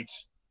be a great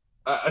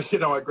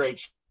a great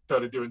show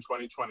to do in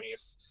 2020.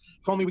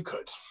 If only we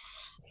could.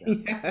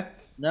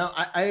 Yes. No,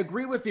 I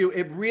agree with you.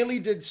 It really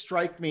did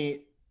strike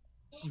me.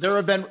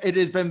 It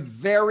has been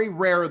very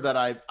rare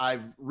that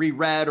I've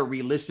reread or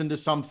re-listened to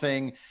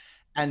something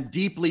and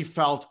deeply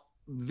felt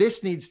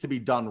this needs to be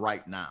done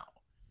right now.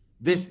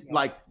 This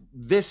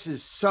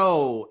is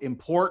so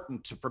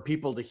important for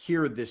people to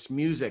hear this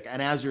music.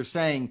 And as you're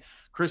saying,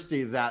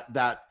 Christy, that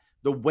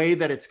the way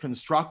that it's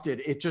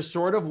constructed, it just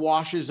sort of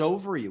washes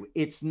over you.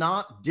 It's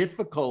not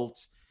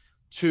difficult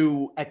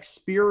to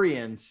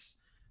experience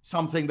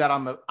something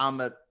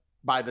that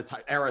by the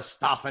time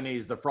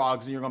Aristophanes, the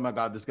frogs, and you're going, oh my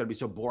God, this is going to be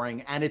so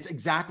boring. And it's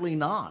exactly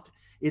not.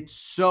 It's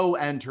so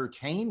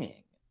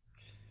entertaining.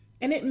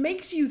 And it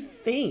makes you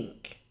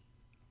think.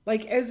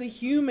 Like, as a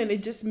human,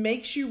 it just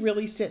makes you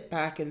really sit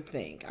back and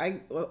think.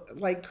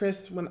 Like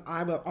Chris, when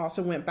I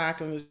also went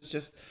back and was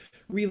just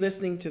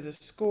re-listening to the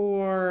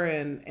score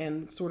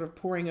and sort of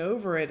poring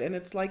over it. And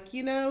it's like,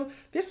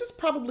 this is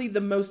probably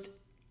the most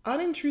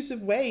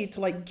unintrusive way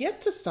to like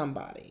get to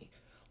somebody.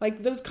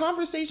 Like those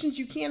conversations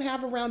you can't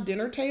have around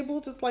dinner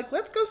tables. It's like,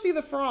 let's go see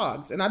the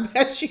frogs. And I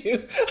bet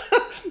you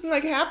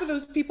like half of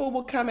those people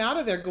will come out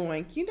of there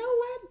going, you know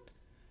what?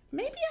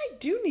 Maybe I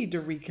do need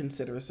to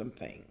reconsider some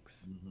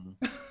things.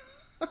 Mm-hmm.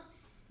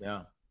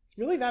 Yeah. It's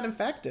really that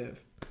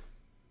effective.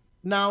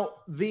 Now,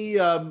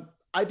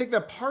 I think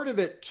that part of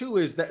it too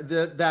is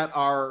that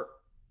our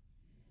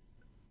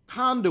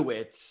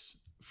conduits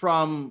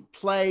from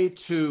play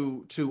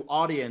to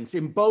audience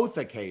in both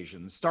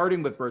occasions,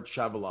 starting with Burt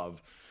Shevelove,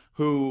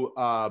 who,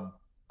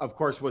 of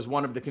course, was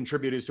one of the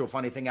contributors to A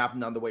Funny Thing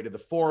Happened on the Way to the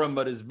Forum,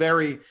 but is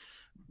very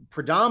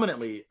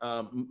predominantly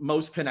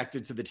most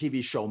connected to the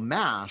TV show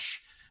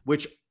MASH,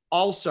 which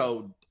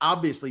also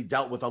obviously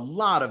dealt with a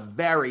lot of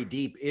very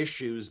deep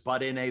issues,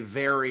 but in a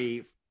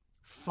very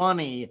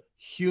funny,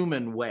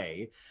 human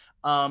way.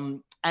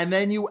 And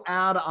then you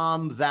add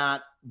on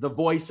that the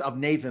voice of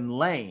Nathan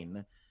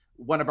Lane,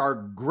 one of our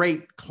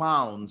great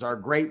clowns, our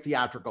great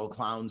theatrical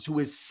clowns, who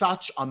is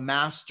such a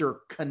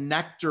master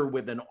connector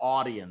with an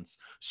audience,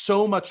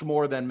 so much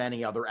more than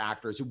many other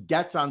actors, who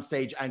gets on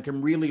stage and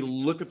can really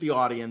look at the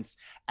audience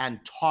and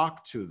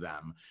talk to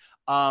them.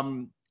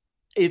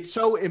 It's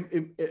so,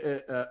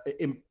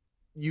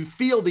 you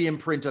feel the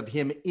imprint of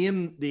him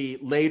in the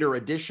later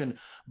edition.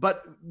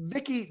 But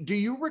Vicky, do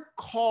you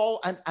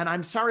recall, and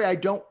I'm sorry, I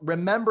don't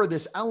remember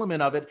this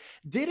element of it,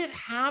 did it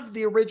have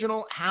the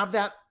original, have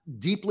that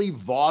deeply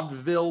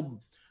vaudeville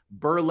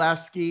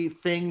burlesque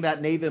thing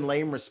that Nathan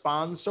Lane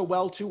responds so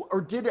well to,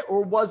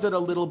 or was it a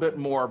little bit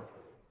more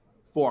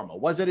formal?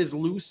 Was it as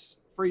loose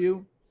for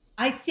you?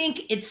 I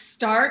think it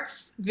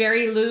starts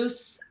very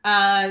loose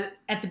at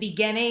the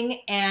beginning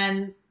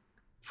and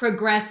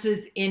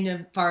progresses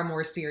into far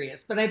more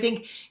serious. But I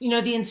think,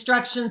 the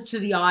instructions to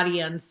the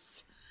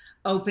audience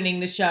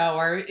opening the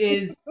show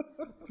is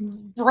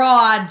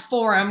broad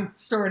forum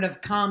sort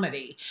of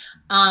comedy.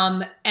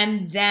 And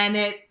then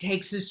it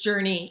takes this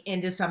journey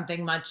into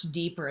something much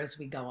deeper as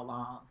we go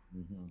along.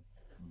 Mm-hmm.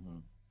 Mm-hmm.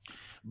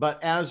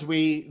 But as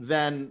we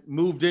then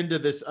moved into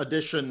this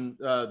edition,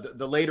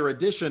 the later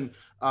edition,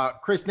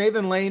 Chris,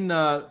 Nathan Lane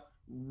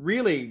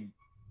really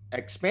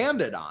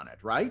expanded on it,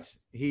 right?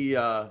 He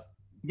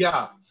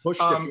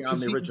pushed it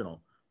beyond the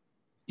original.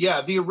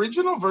 Yeah, the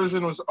original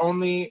version was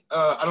only,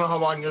 I don't know how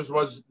long yours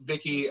was,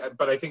 Vicky,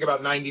 but I think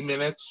about 90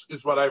 minutes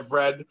is what I've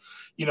read,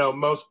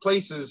 most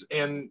places.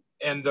 And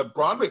the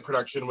Broadway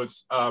production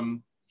was,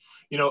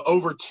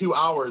 over 2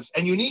 hours,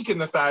 and unique in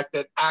the fact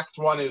that Act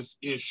 1 is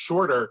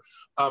shorter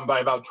by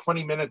about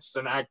 20 minutes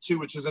than Act 2,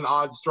 which is an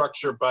odd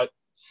structure, but,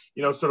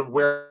 sort of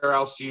where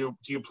else do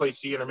you place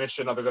the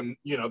intermission other than,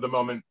 the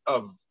moment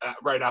of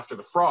right after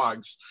the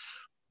frogs.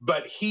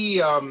 But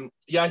he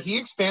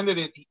expanded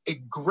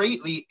it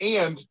greatly,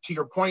 and to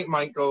your point,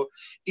 Michael,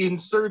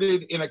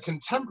 inserted in a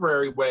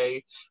contemporary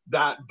way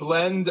that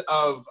blend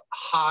of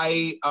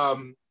high,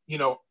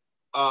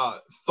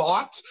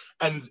 thought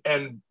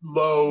and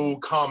low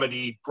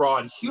comedy,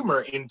 broad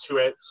humor into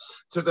it,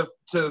 to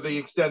the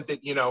extent that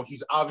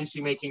he's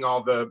obviously making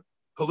all the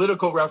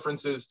political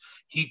references.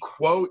 He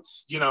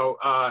quotes,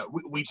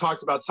 we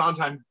talked about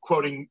Sondheim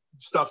quoting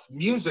stuff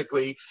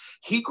musically.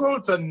 He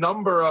quotes a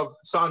number of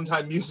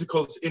Sondheim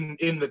musicals in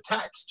the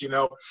text,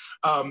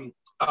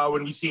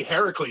 when we see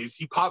Heracles,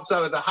 he pops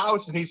out of the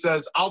house and he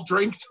says, "I'll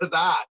drink to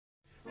that."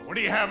 What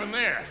do you have in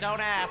there? Don't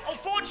ask. Oh,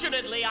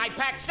 fortunately, I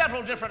packed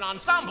several different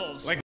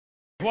ensembles. Like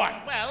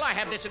what? Well, I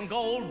have this in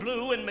gold,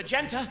 blue, and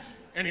magenta.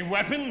 Any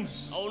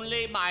weapons?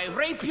 Only my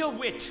rapier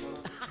wit.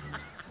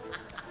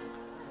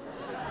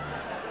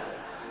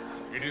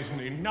 It isn't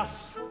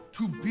enough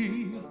to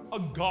be a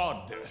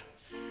god.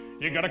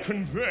 You gotta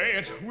convey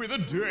it with a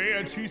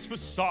deity's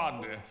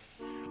facade.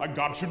 A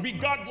god should be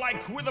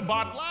godlike with a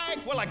bod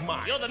like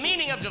mine. You're the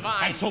meaning of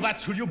divine. And so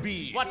that's who you'll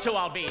be. What's who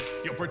I'll be?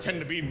 You'll pretend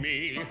to be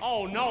me.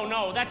 Oh,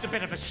 no, that's a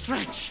bit of a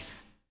stretch.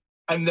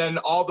 And then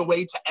all the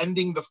way to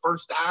ending the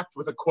first act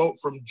with a quote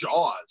from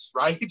Jaws,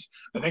 right?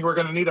 I think we're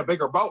gonna need a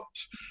bigger boat.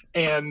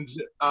 And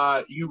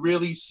you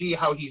really see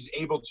how he's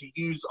able to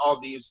use all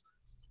these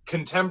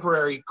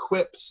contemporary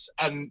quips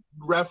and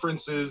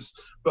references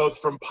both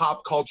from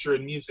pop culture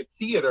and music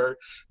theater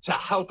to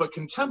help a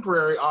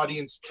contemporary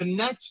audience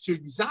connect to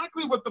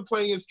exactly what the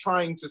play is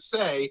trying to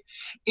say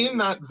in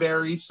that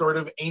very sort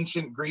of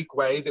ancient Greek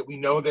way that we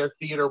know their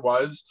theater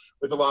was,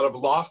 with a lot of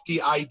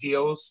lofty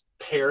ideals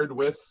paired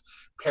with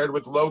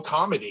low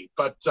comedy.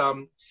 But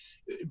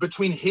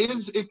between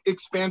his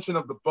expansion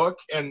of the book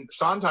and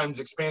Sondheim's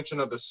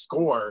expansion of the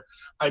score,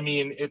 I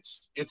mean,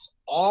 it's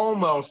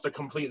almost a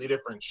completely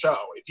different show.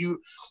 If you,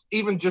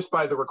 even just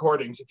by the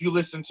recordings, if you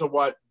listen to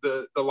what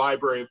the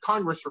Library of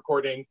Congress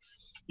recording,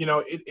 you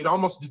know, it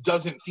almost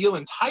doesn't feel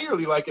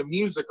entirely like a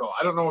musical.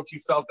 I don't know if you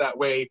felt that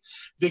way,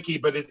 Vicky,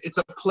 but it's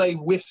a play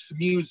with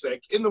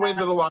music in the way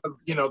that a lot of,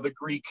 you know, the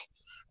Greek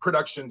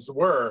productions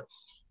were.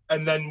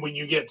 And then when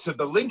you get to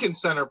the Lincoln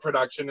Center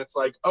production, it's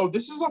like, oh,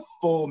 this is a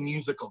full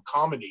musical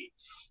comedy.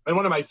 And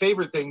one of my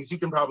favorite things, you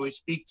can probably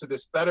speak to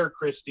this better,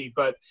 Christy,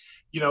 but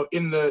you know,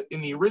 in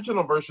the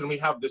original version, we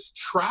have this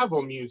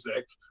travel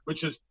music,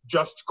 which is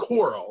just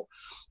choral.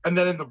 And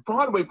then in the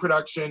Broadway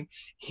production,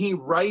 he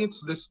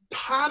writes this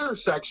patter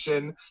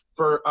section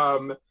for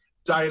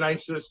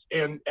Dionysus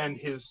and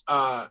his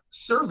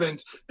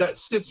servant that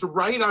sits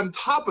right on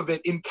top of it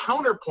in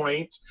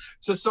counterpoint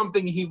to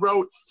something he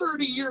wrote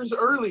 30 years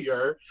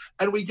earlier,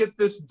 and we get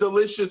this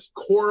delicious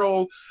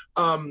choral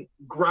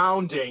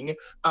grounding,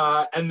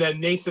 and then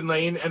Nathan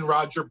Lane and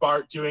Roger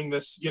Bart doing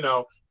this, you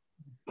know,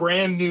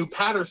 brand new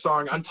patter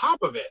song on top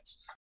of it.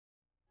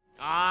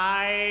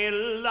 I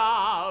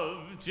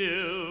love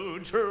to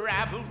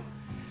travel,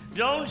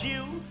 don't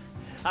you?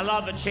 I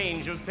love a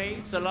change of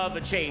pace, I love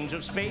a change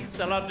of space,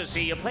 I love to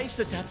see a place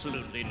that's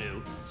absolutely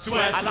new.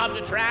 Sweat. I love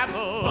to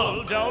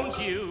travel, don't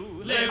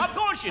you? Live. Of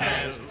course you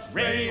do.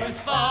 Rain,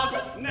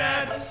 fog,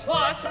 gnats,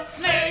 wasps,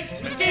 snakes,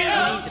 We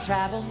mosquitoes. need to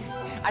travel.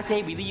 I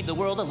say we leave the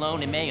world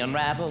alone, it may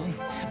unravel.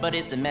 But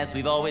it's the mess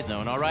we've always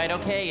known. Alright,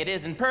 okay, it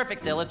isn't perfect,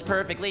 still it's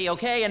perfectly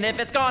okay. And if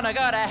it's gonna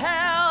go to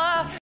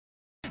hell,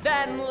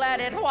 then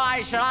let it,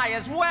 why should I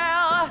as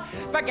well?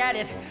 Forget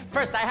it,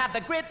 first I have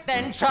the grit,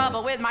 then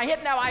trouble with my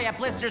hip. Now I have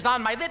blisters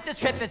on my lip, this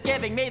trip is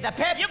giving me the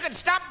pip. You can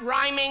stop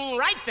rhyming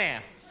right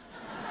there.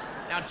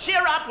 Now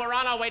cheer up, we're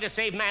on our way to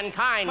save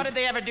mankind. What did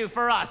they ever do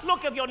for us?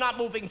 Look, if you're not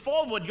moving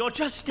forward, you're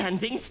just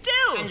standing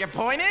still. And your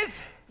point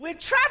is? We're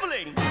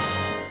traveling.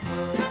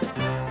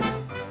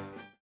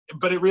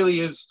 But it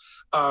really is,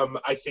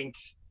 I think,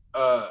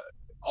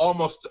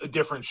 almost a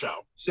different show.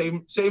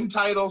 Same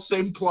title,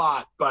 same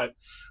plot, but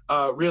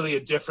really a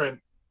different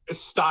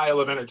style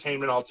of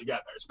entertainment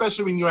altogether.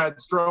 Especially when you had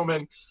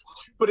Stroman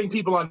putting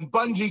people on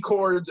bungee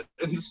cords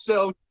and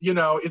silk. You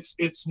know,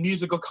 it's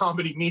musical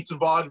comedy meets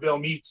vaudeville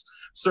meets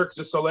Cirque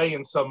du Soleil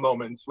in some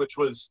moments, which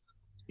was,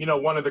 you know,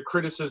 one of the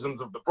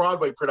criticisms of the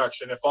Broadway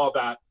production. If all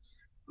that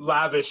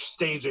lavish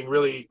staging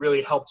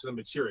really helped the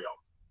material.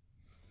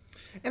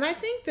 And I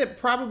think that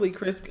probably,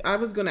 Chris, I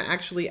was going to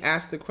actually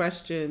ask the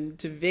question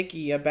to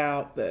Vicky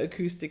about the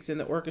acoustics and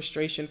the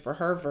orchestration for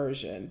her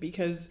version,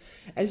 because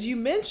as you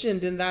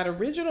mentioned in that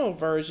original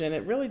version,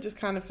 it really just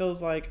kind of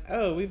feels like,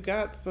 oh, we've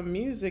got some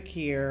music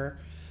here.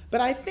 But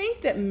I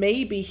think that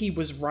maybe he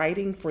was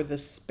writing for the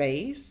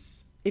space.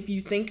 If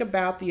you think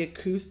about the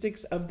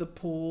acoustics of the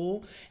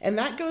pool, and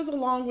that goes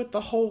along with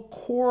the whole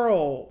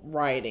choral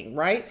writing,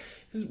 right?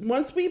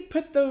 Once we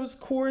put those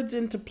chords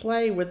into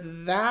play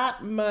with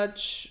that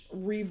much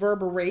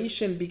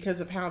reverberation because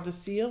of how the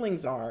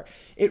ceilings are,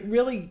 it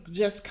really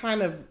just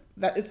kind of,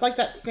 that it's like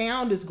that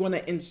sound is going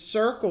to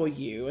encircle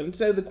you. And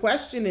so the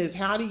question is,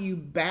 how do you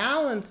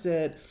balance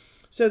it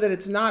so that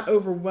it's not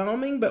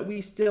overwhelming, but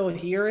we still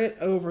hear it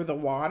over the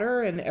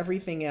water and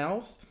everything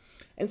else?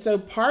 And so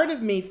part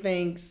of me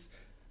thinks,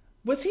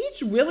 was he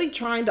really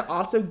trying to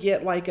also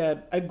get like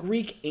a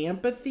Greek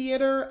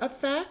amphitheater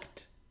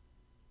effect,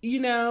 you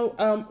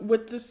know,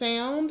 with the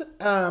sound?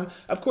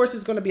 Of course,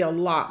 it's going to be a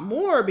lot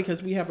more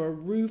because we have a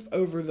roof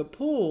over the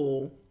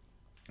pool.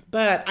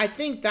 But I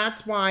think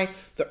that's why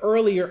the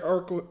earlier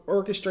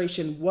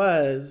orchestration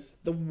was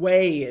the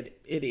way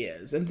it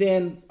is. And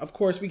then, of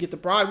course, we get to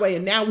Broadway,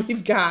 and now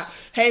we've got,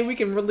 hey, we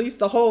can release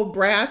the whole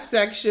brass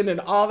section and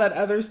all that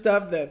other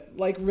stuff that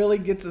like really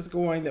gets us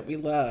going that we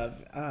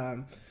love.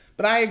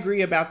 But I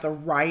agree about the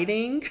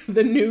writing,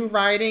 the new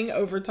writing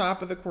over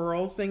top of the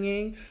choral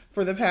singing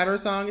for the patter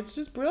song. It's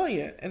just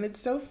brilliant, and it's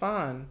so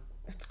fun.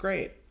 It's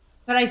great.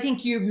 But I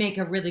think you make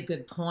a really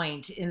good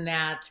point in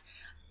that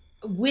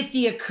with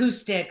the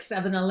acoustics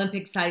of an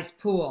Olympic-sized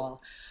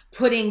pool,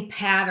 putting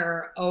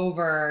patter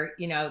over,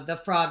 you know, the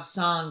frog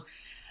song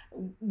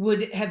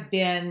would have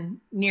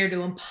been near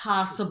to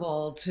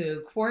impossible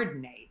to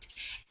coordinate.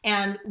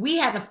 And we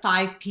had a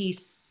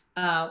 5-piece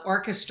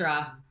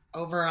orchestra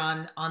over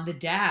on the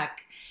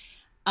deck.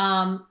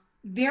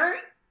 There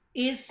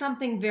is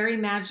something very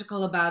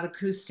magical about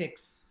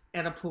acoustics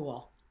at a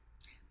pool.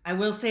 I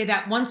will say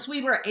that once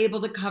we were able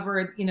to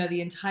cover, you know,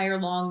 the entire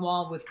long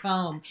wall with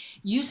foam,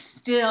 you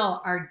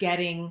still are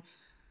getting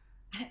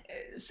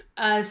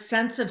a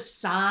sense of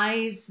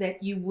size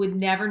that you would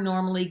never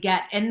normally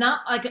get, and not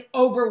like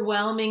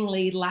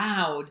overwhelmingly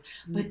loud,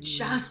 but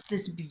just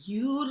this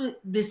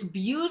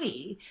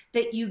beauty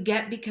that you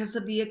get because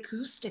of the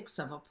acoustics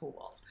of a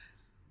pool.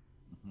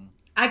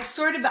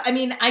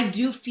 I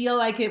do feel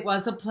like it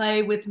was a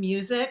play with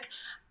music.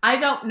 I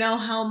don't know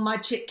how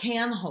much it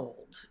can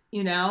hold,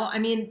 you know? I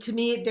mean, to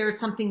me, there's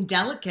something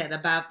delicate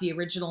about the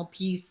original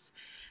piece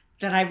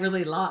that I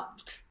really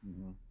loved.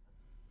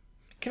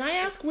 Can I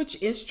ask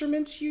which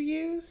instruments you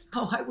used?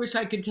 Oh, I wish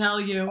I could tell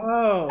you.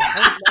 Oh,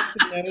 I'd love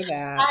to know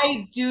that.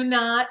 I do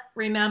not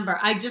remember.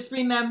 I just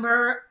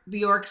remember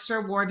the orchestra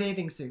wore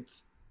bathing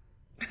suits.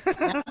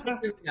 That's what I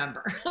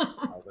remember.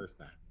 Oh, there's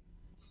that.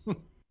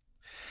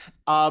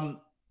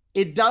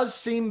 It does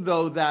seem,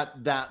 though,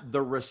 that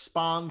the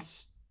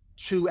response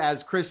to,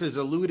 as Chris is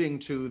alluding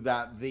to,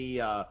 that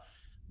the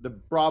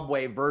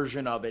Broadway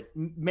version of it,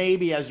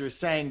 maybe, as you're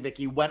saying,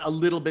 Vicki, went a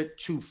little bit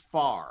too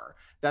far.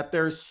 That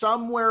there's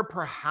somewhere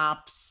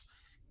perhaps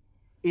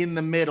in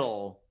the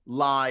middle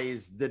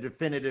lies the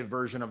definitive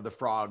version of the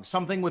Frog,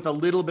 something with a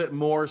little bit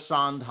more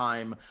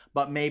Sondheim,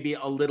 but maybe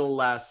a little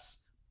less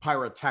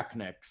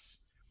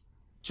pyrotechnics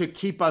to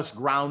keep us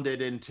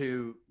grounded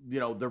into, you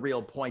know, the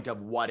real point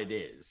of what it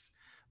is.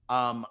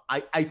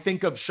 I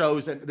think of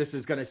shows, and this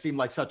is going to seem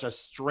like such a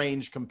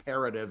strange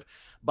comparative,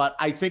 but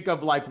I think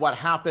of like what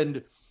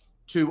happened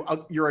to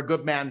You're a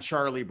Good Man,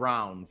 Charlie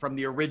Brown, from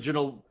the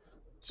original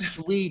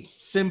sweet,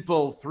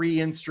 simple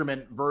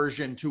 3-instrument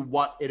version to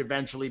what it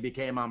eventually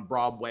became on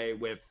Broadway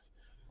with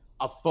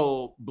a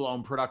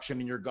full-blown production,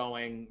 and you're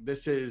going,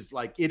 this is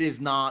like, it is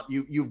not,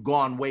 you've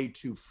gone way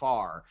too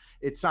far.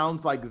 It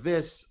sounds like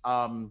this,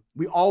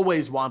 we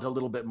always want a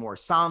little bit more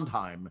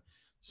Sondheim,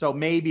 so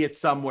maybe it's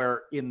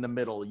somewhere in the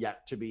middle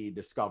yet to be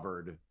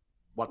discovered.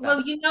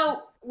 Well, you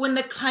know, when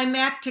the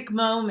climactic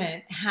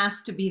moment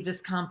has to be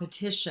this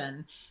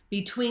competition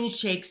between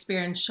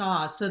Shakespeare and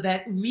Shaw, so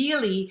that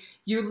really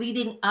you're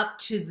leading up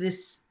to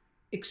this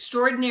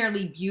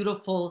extraordinarily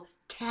beautiful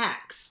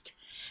text,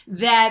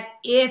 that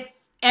if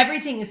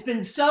everything has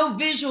been so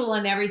visual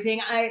and everything,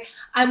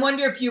 I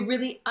wonder if you're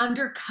really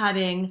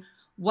undercutting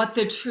what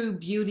the true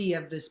beauty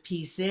of this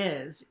piece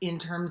is in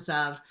terms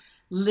of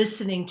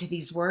listening to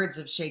these words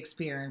of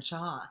Shakespeare and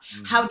Shaw.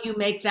 How do you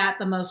make that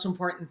the most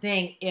important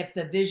thing if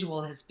the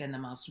visual has been the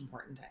most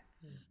important thing?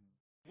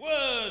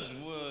 Words.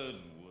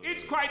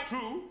 It's quite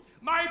true.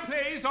 My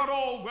plays are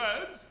all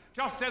words,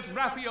 just as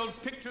Raphael's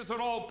pictures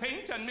are all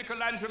paint and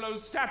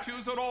Michelangelo's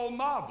statues are all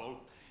marble.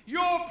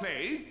 Your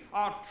plays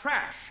are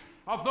trash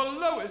of the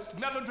lowest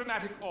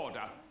melodramatic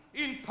order,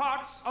 in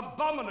parts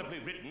abominably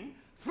written,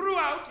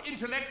 throughout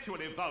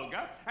intellectually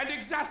vulgar, and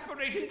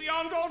exasperating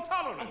beyond all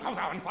tolerance. Oh, go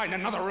thou and find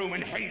another room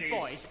in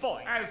Hades.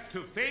 Boys. As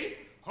to faith,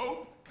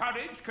 hope,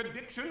 courage,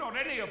 conviction, or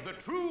any of the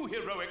true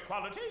heroic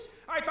qualities,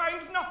 I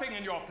find nothing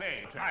in your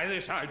play. By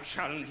this I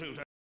challenge you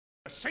to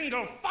a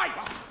single fight,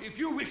 if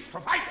you wish to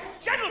fight.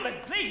 Gentlemen,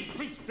 please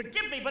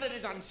forgive me, but it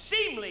is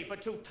unseemly for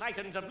two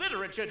titans of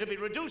literature to be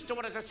reduced to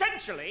what is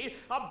essentially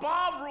a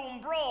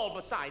barroom brawl.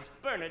 Besides,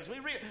 Bernards, we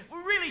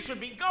really should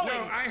be going.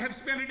 No, I have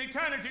spent an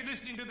eternity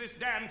listening to this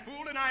damned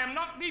fool, and I am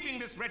not leaving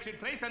this wretched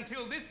place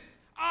until this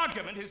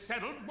argument is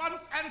settled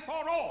once and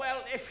for all.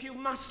 Well, if you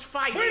must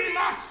fight... We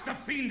must! The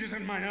fiend is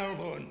at mine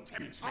elbow and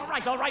tempts me. All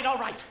right.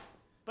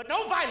 But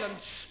no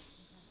violence.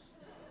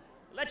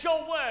 Let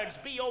your words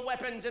be your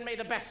weapons, and may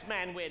the best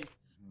man win.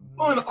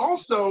 Oh, and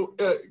also,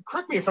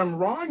 correct me if I'm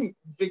wrong,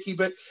 Vicki,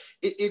 but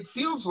it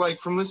feels like,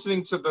 from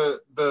listening to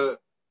the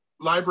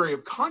Library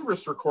of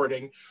Congress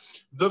recording,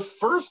 the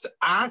first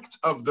act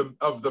of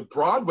the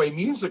Broadway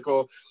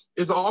musical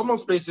is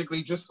almost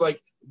basically just like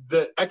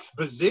the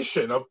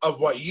exposition of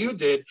what you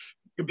did,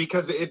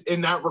 because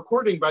in that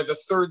recording, by the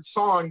third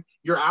song,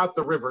 you're at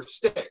the river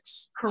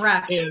Styx.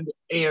 Correct.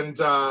 And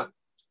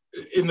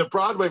in the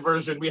Broadway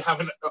version, we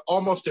have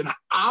almost an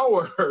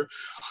hour,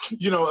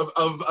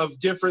 of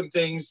different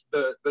things.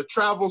 The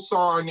travel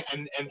song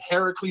and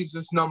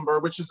Heracles'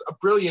 number, which is a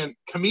brilliant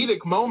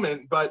comedic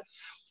moment, but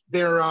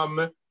they're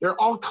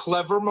all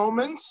clever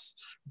moments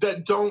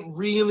that don't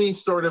really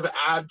sort of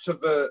add to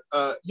the,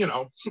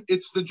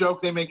 it's the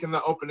joke they make in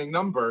the opening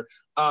number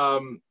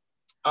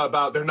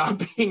about there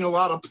not being a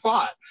lot of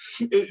plot.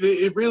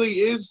 It really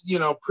is,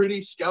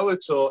 pretty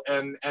skeletal,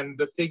 and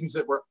the things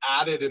that were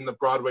added in the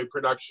Broadway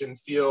production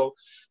feel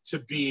to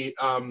be,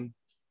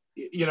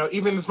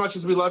 even as much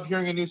as we love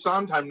hearing a new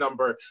Sondheim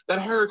number, that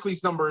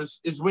Heracles number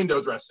is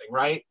window dressing,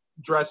 right?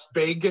 Dressed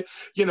big,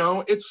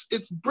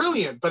 it's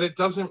brilliant, but it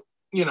doesn't,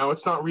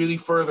 it's not really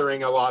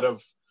furthering a lot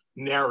of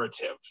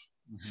narrative.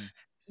 Mm-hmm.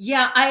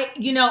 Yeah,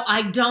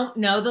 I don't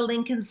know the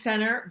Lincoln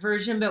Center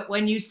version, but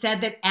when you said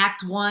that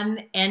Act 1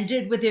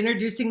 ended with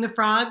introducing the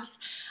frogs,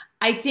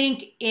 I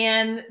think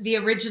in the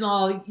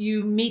original,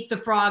 you meet the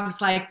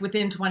frogs like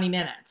within 20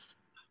 minutes.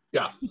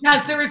 Yeah.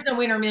 Because there is no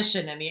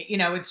intermission and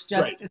it's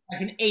just, right. It's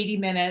like an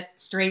 80-minute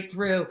straight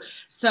through.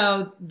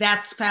 So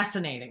that's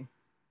fascinating.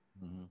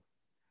 Mm-hmm.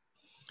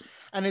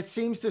 And it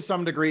seems to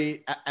some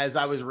degree, as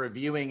I was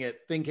reviewing it,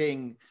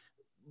 thinking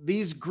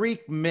these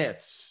Greek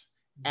myths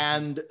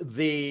and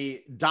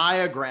the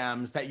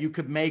diagrams that you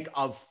could make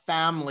of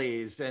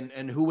families and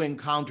who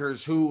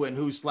encounters who and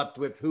who slept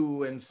with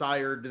who and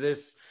sired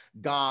this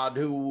god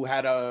who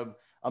had a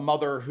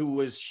mother who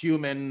was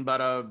human, but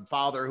a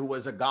father who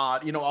was a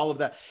god, you know, all of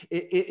that.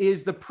 It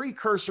is the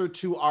precursor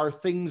to our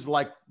things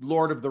like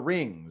Lord of the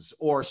Rings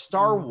or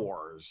Star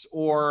Wars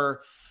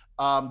or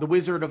The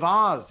Wizard of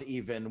Oz,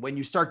 even when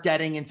you start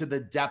getting into the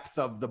depth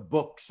of the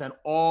books and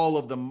all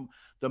of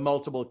the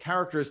multiple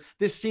characters.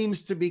 This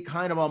seems to be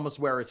kind of almost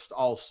where it's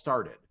all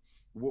started.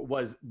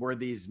 Were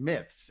these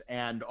myths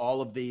and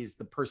all of these,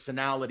 the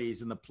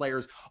personalities and the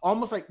players,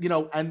 almost like, you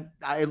know, and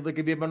I look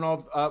at even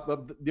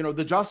you know,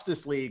 the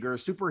Justice League or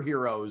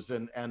superheroes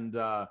and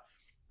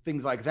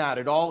things like that.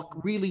 It all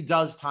really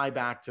does tie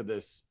back to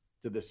this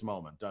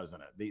moment, doesn't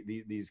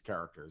it? These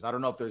characters. I don't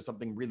know if there's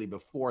something really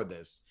before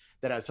this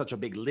that has such a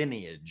big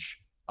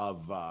lineage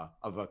of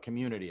a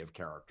community of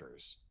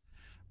characters.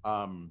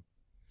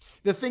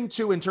 The thing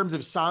too, in terms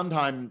of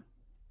Sondheim,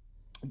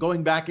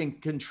 going back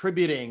and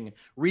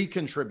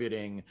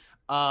recontributing,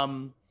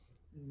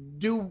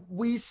 do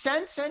we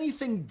sense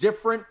anything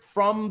different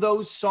from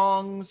those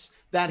songs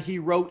that he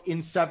wrote in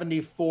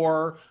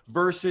 74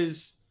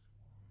 versus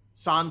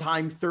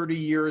Sondheim 30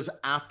 years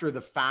after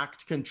the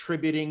fact,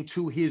 contributing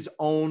to his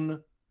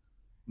own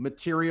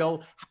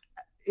material?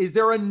 Is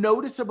there a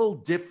noticeable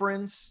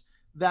difference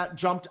that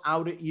jumped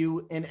out at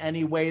you in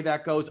any way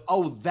that goes,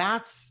 oh,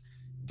 that's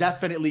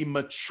definitely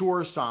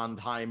mature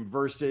Sondheim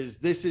versus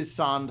this is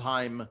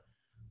Sondheim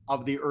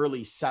of the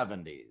early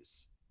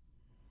 70s?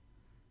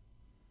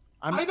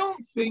 I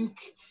don't think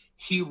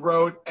he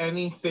wrote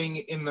anything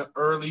in the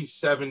early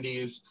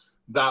 70s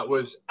that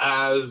was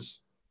as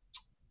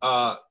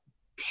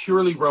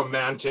purely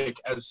romantic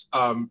as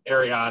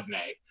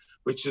Ariadne,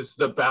 which is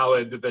the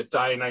ballad that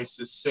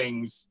Dionysus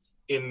sings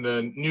in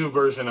the new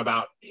version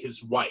about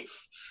his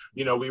wife.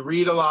 You know, we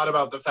read a lot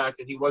about the fact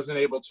that he wasn't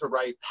able to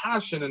write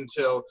passion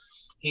until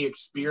he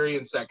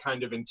experienced that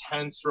kind of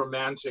intense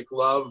romantic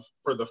love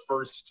for the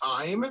first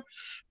time.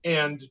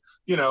 And,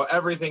 you know,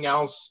 everything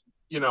else,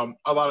 you know,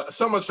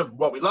 so much of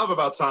what we love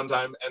about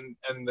Sondheim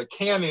and the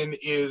canon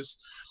is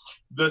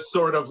the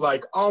sort of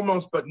like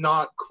almost but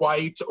not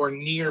quite or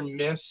near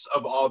miss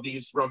of all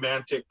these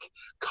romantic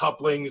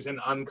couplings and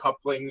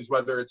uncouplings,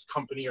 whether it's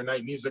company or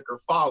night music or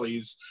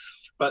follies.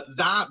 But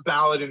that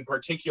ballad in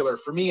particular,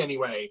 for me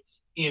anyway,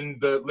 in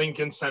the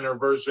Lincoln Center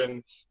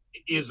version,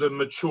 is a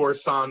mature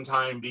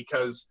Sondheim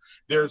because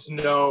there's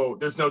no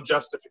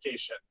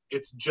justification.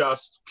 It's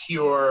just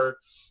pure,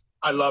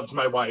 I loved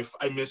my wife,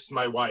 I missed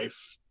my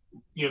wife,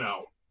 you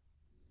know,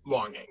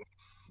 longing.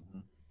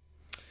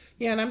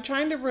 Yeah, and I'm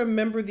trying to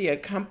remember the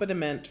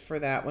accompaniment for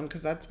that one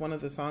because that's one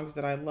of the songs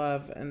that I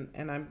love, and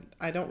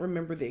I don't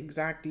remember the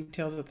exact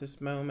details at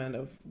this moment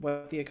of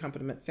what the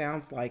accompaniment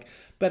sounds like,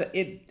 but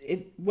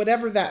it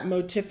whatever that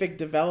motivic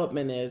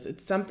development is,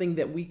 it's something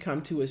that we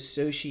come to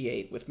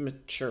associate with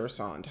mature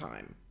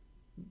Sondheim,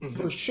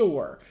 for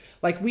sure.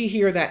 Like we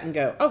hear that and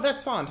go, "Oh,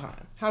 that's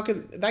Sondheim.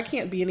 That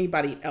can't be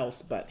anybody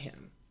else but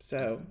him."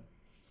 So,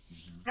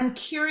 I'm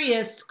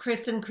curious,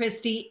 Chris and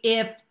Christy,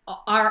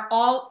 are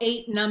all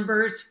 8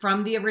 numbers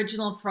from the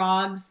original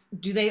Frogs,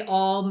 do they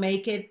all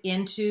make it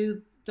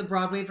into the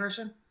Broadway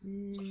version?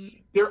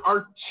 There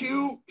are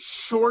 2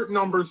 short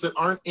numbers that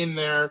aren't in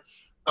there.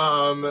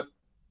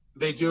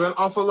 They do an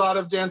awful lot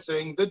of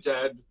dancing, The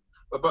Dead,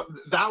 but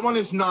that one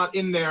is not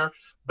in there.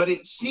 But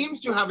it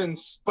seems to have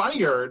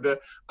inspired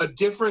a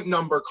different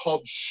number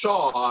called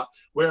Shaw,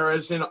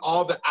 whereas in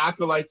all the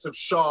acolytes of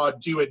Shaw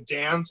do a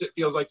dance, it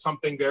feels like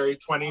something very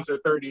 20s or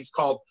 30s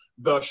called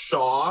The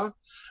Shaw.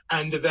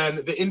 And then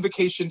the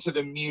Invocation to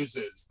the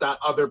Muses, that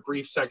other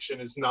brief section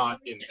is not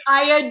in there.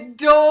 I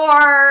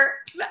adore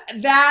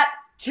that.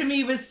 To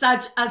me was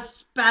such a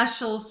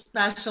special,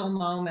 special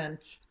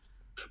moment.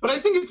 But I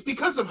think it's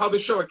because of how the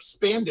show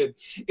expanded.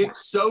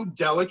 It's so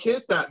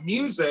delicate, that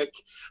music,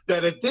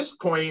 that at this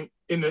point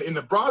in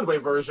the Broadway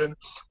version,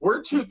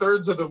 we're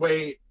 2/3 of the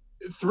way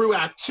through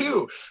Act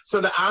 2. So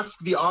to ask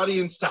the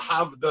audience to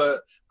have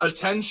the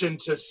attention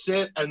to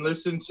sit and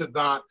listen to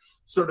that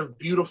sort of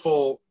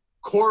beautiful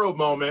choral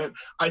moment,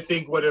 I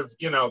think would have,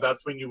 you know,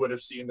 that's when you would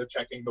have seen the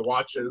checking the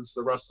watches,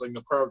 the rustling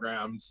the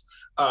programs,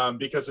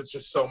 because it's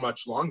just so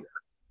much longer.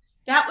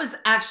 That was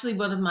actually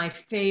one of my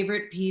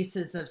favorite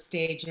pieces of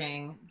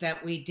staging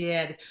that we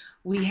did.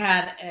 We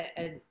had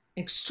an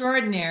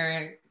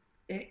extraordinary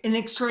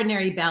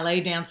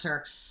ballet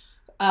dancer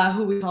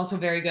who was also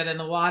very good in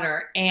the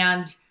water.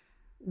 And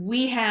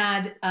we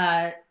had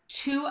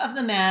 2 of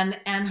the men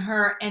and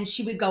her, and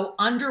she would go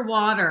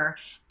underwater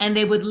and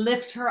they would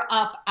lift her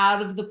up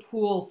out of the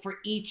pool for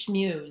each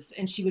muse,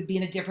 and she would be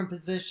in a different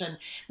position.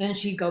 Then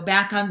she'd go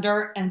back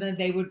under and then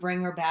they would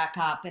bring her back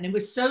up. And it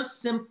was so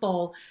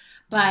simple,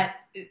 but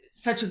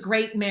such a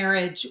great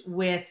marriage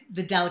with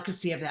the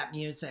delicacy of that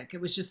music.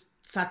 It was just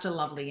such a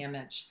lovely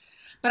image.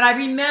 But I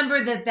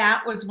remember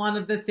that was one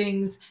of the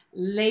things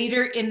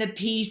later in the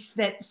piece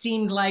that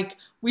seemed like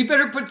we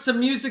better put some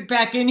music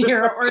back in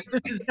here or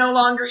this is no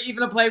longer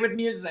even a play with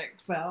music.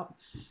 So,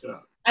 yeah.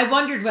 I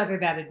wondered whether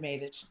that had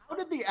made it. How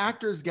did the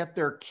actors get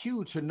their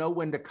cue to know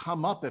when to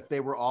come up if they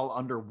were all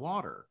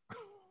underwater?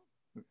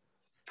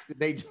 Did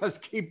they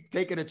just keep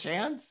taking a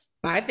chance?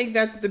 I think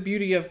that's the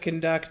beauty of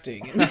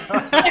conducting.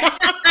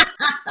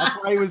 That's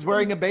why he was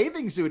wearing a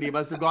bathing suit. He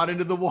must have gone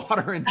into the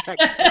water and said,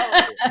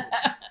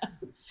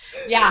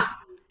 Yeah,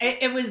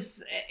 it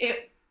was.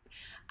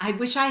 I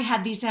wish I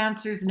had these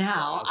answers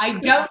now. I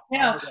don't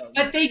know,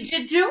 but they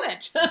did do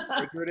it.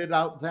 Figured it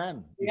out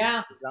then.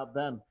 Yeah. Figured it out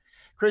then.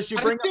 Chris, you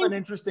bring up an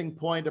interesting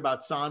point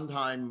about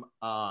Sondheim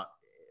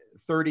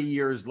 30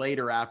 years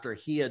later after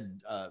he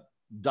had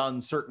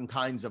done certain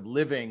kinds of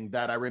living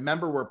that I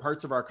remember were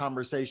parts of our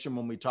conversation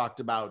when we talked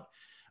about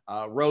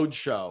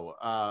Roadshow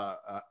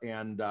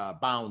and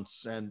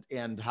Bounce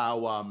and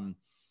how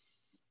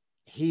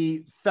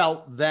he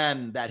felt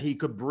then that he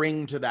could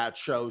bring to that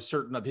show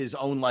certain of his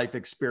own life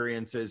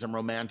experiences and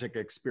romantic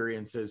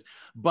experiences.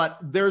 But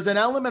there's an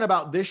element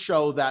about this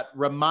show that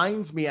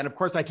reminds me, and of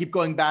course I keep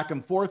going back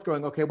and forth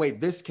going, okay,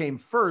 wait, this came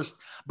first,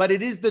 but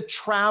it is the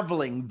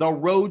traveling, the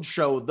road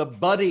show, the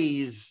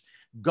buddies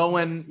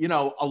going, you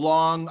know,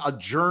 along a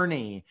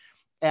journey.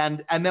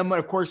 And then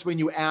of course, when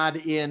you add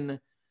in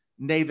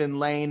Nathan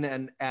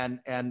Lane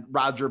and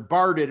Roger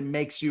Bart, it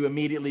makes you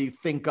immediately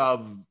think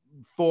of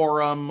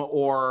Forum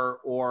or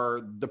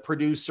the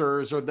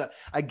producers or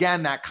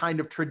again that kind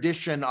of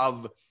tradition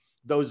of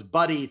those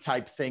buddy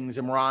type things,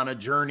 and we're on a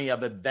journey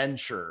of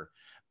adventure.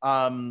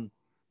 But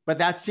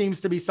that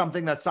seems to be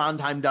something that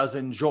Sondheim does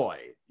enjoy,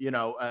 you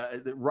know,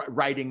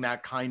 writing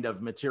that kind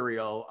of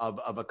material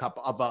of a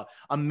couple of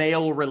a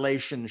male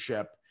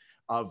relationship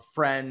of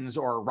friends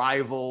or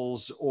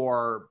rivals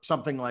or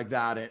something like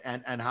that,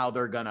 and how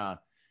they're gonna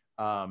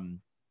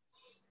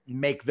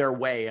make their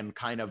way and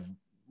kind of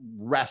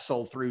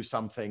wrestle through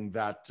something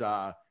that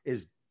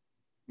is,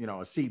 you know,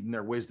 a seed in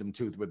their wisdom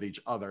tooth with each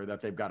other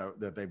that they've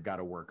got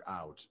to work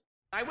out.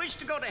 I wish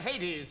to go to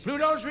Hades.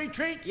 Pluto's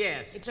retreat?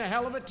 Yes. It's a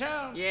hell of a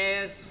town.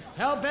 Yes.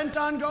 Hell bent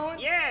on going?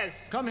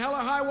 Yes. Come hell or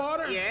high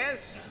water?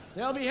 Yes.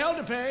 There'll be hell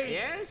to pay.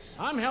 Yes.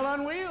 I'm hell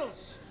on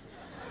wheels.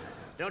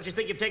 Don't you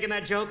think you've taken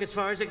that joke as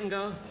far as it can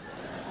go?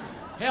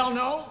 Hell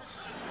no.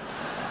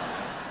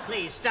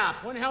 Please, stop.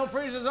 When hell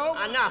freezes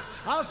over?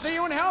 Enough. I'll see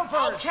you in hell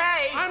first.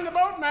 Okay. I'm the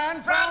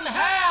boatman From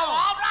hell.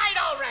 All right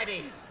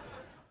already.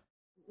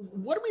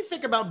 What do we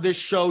think about this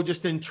show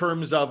just in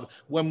terms of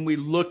when we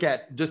look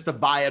at just the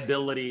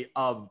viability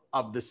of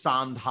the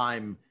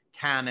Sondheim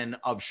canon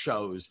of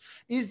shows?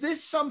 Is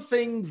this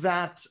something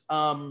that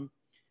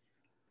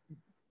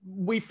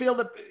we feel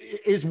that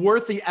is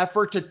worth the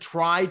effort to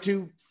try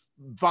to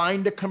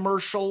find a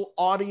commercial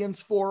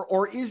audience for,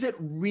 or is it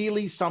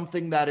really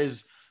something that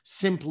is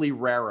simply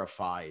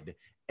rarefied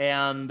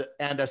and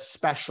a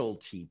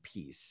specialty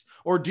piece?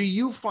 Or do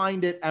you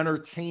find it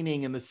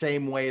entertaining in the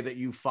same way that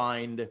you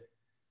find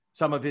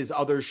some of his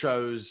other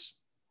shows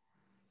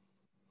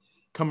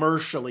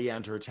commercially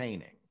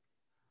entertaining?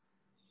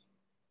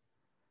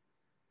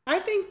 I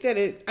think that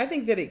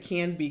it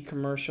can be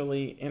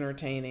commercially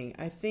entertaining.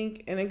 I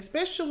think, and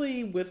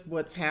especially with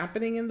what's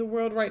happening in the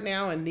world right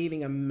now and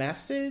needing a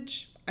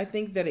message, I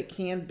think that it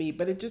can be,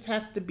 but it just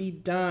has to be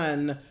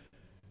done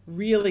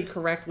really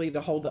correctly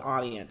to hold the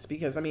audience.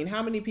 Because, I mean,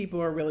 how many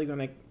people are really going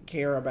to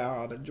care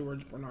about a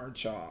George Bernard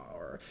Shaw?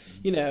 Or,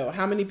 you know,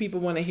 how many people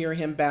want to hear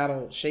him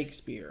battle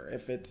Shakespeare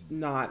if it's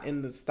not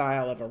in the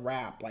style of a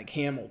rap like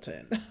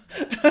Hamilton,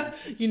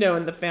 you know,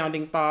 in the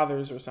Founding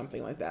Fathers or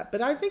something like that.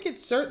 But I think it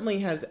certainly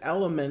has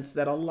elements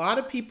that a lot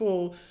of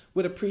people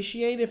would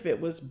appreciate if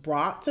it was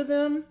brought to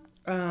them.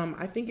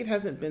 I think it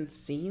hasn't been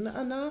seen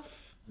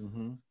enough.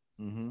 Mm-hmm.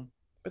 Mm-hmm.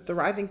 But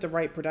I think the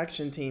right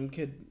production team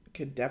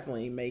could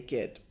definitely make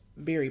it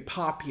very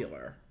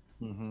popular.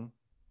 Mm-hmm.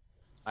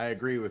 I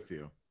agree with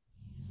you.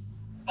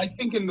 I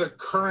think in the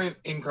current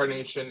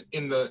incarnation,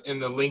 in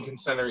the Lincoln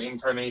Center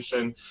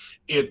incarnation,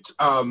 it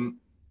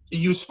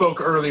you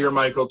spoke earlier,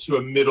 Michael, to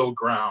a middle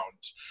ground,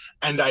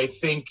 and I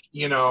think,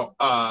 you know,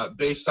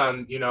 based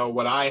on, you know,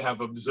 what I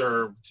have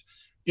observed,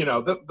 you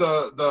know,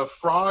 the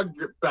Frog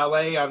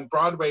Ballet on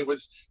Broadway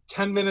was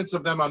 10 minutes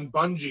of them on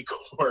bungee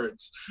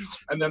cords.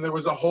 And then there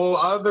was a whole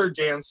other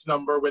dance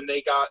number when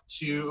they got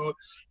to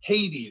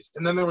Hades.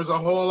 And then there was a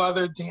whole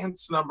other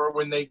dance number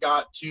when they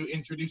got to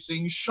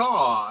introducing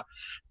Shaw.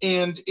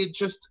 And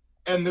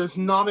and there's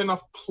not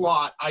enough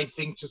plot, I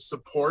think, to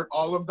support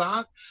all of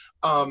that.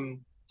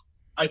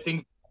 I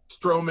think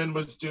Stroman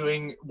was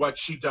doing what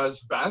she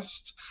does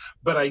best,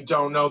 but I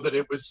don't know that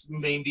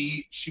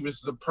maybe she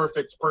was the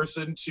perfect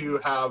person to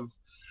have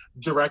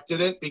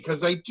directed it,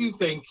 because I do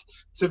think,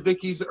 to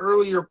Vicky's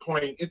earlier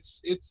point, it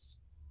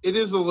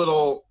is a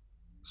little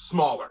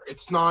smaller.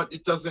 It's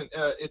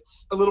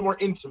a little more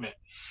intimate.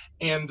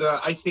 And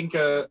I think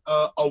a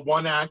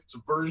one-act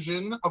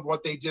version of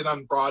what they did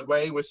on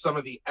Broadway with some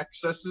of the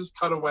excesses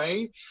cut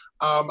away,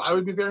 I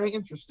would be very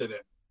interested in.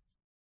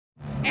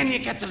 And you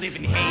get to live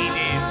in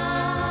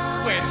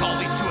Hades, where it's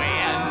always 2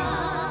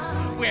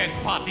 a.m., where it's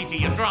party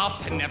till you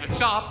drop and never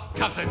stop,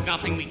 'cause there's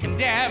nothing we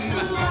condemn,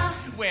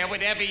 where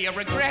whatever you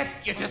regret,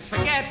 you just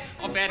forget,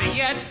 or better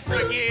yet,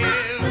 forgive,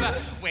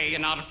 where you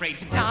you're not afraid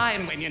to die,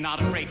 and when you're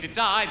not afraid to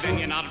die, then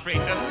you're not afraid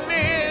to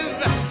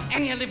live.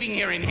 And you're living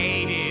here in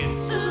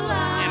Hades.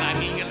 And I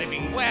mean you're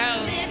living well.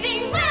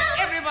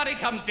 Everybody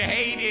comes to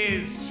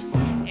Hades.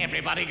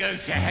 Everybody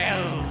goes to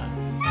hell.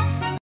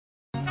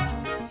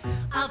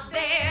 Up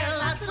there,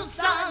 lots of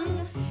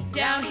sun.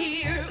 Down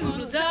here,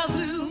 oodles of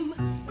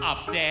gloom.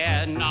 Up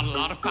there, not a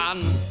lot of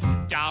fun.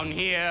 Down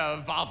here,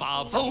 va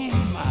va voom.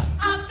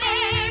 Up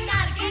there,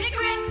 gotta get a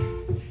grip.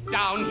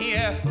 Down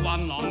here,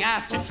 one long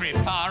acid trip.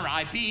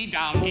 R.I.P.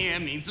 Down here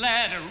means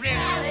let her rip.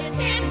 Hell is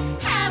hip,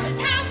 hell is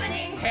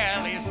happening.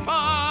 Hell is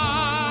fun.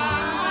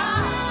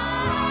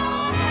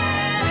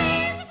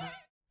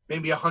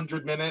 Maybe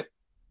 100-minute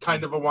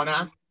kind of a one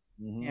act.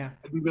 Yeah.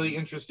 I'd be really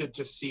interested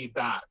to see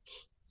that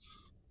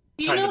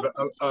Do you kind know,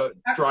 of a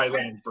dry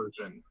land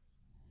version.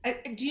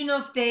 do you know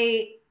if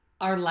they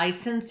are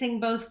licensing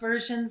both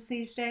versions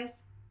these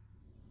days?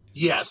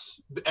 Yes,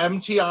 the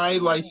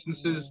MTI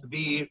licenses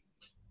the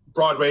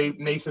Broadway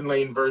Nathan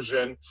Lane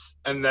version,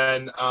 and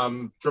then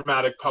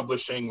Dramatic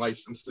Publishing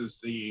licenses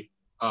the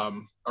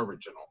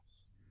original.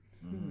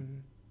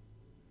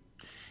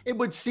 It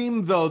would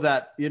seem, though,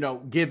 that, you know,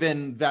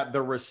 given that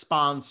the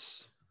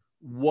response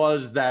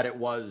was that it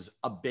was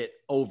a bit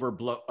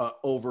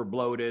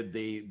overbloated,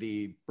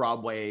 the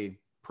Broadway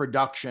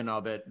production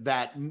of it,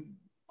 that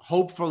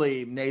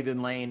hopefully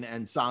Nathan Lane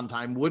and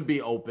Sondheim would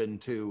be open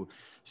to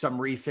some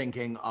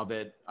rethinking of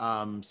it,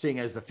 seeing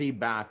as the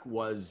feedback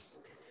was,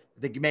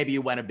 I think maybe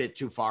you went a bit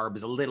too far. It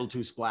was a little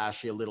too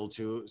splashy, a little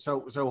too,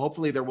 so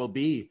hopefully there will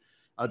be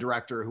a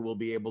director who will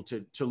be able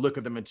to look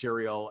at the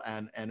material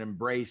and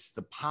embrace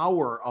the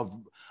power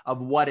of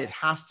what it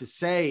has to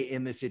say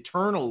in this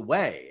eternal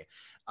way.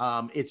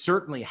 It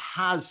certainly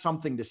has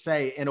something to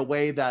say in a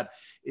way that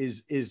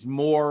is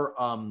more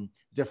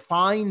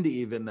defined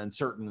even than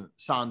certain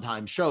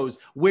Sondheim shows,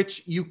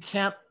 which you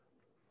can't,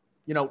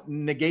 you know,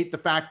 negate the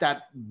fact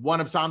that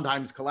one of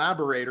Sondheim's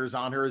collaborators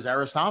on her is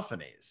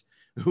Aristophanes,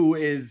 who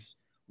is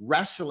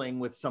wrestling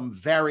with some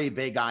very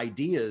big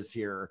ideas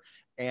here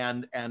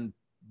and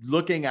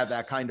looking at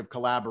that kind of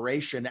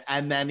collaboration,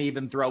 and then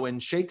even throw in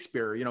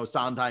Shakespeare. You know,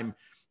 Sondheim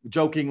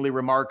jokingly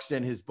remarks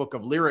in his book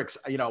of lyrics,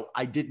 you know,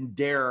 I didn't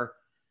dare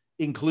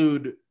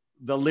include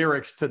the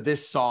lyrics to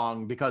this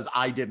song because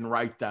I didn't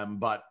write them,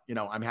 but, you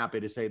know, I'm happy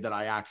to say that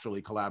I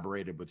actually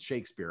collaborated with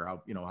Shakespeare.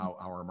 How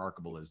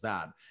remarkable is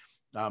that?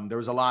 There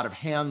was a lot of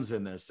hands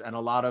in this, and a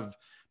lot of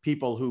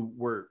people who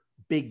were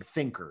big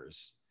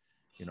thinkers,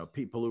 you know,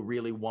 people who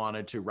really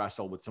wanted to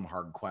wrestle with some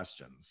hard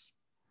questions.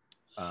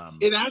 I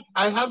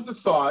have the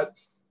thought,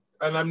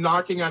 and I'm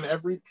knocking on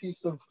every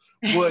piece of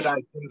wood I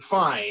can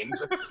find,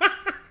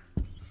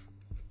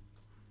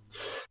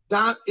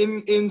 that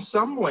in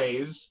some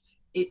ways,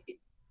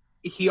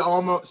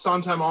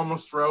 Sondheim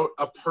almost wrote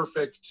a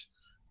perfect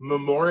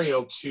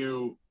memorial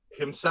to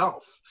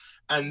himself,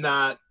 and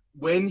that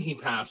when he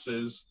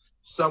passes,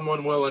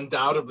 someone will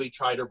undoubtedly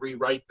try to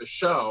rewrite the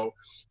show,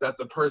 that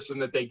the person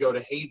that they go to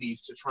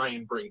Hades to try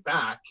and bring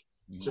back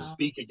to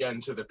speak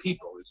again to the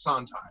people is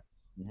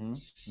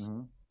Sondheim.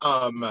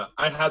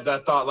 I had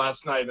that thought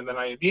last night, and then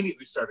I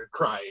immediately started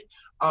crying.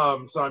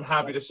 So I'm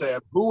happy to say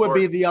who would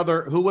be the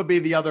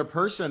other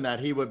person that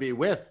he would be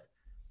with?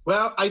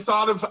 Well, I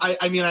thought of, I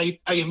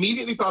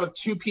immediately thought of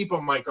two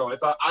people, Michael. I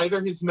thought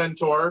either his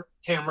mentor,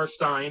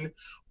 Hammerstein,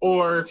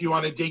 or if you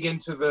want to dig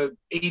into the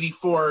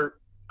 84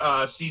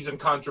 season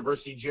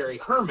controversy, Jerry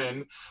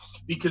Herman,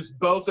 because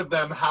both of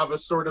them have a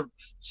sort of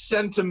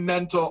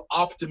sentimental,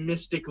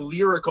 optimistic,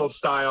 lyrical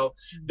style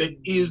that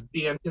is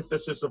the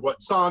antithesis of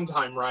what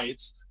Sondheim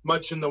writes,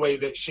 much in the way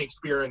that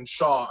Shakespeare and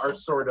Shaw are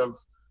sort of,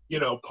 you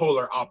know,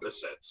 polar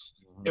opposites.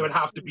 It would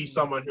have to be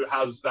someone who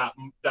has that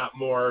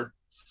more,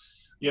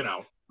 you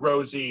know,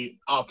 rosy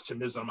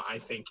optimism, I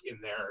think, in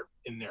their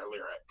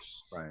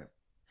lyrics. Right.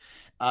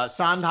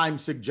 Sondheim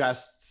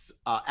suggests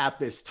at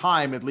this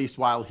time, at least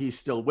while he's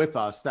still with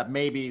us, that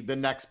maybe the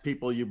next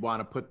people you'd want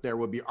to put there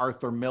would be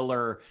Arthur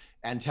Miller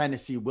and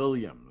Tennessee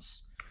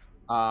Williams,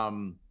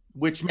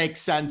 which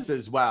makes sense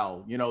as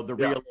well. You know, the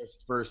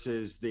realist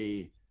versus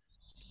the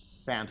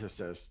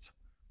fantasist,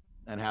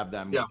 and have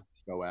them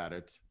go at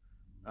it.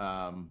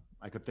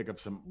 I could think of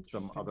some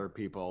other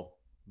people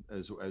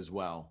as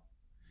well.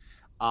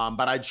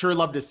 But I'd sure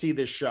love to see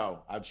this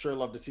show. I'd sure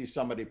love to see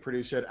somebody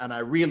produce it. And I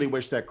really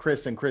wish that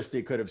Chris and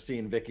Christy could have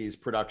seen Vicky's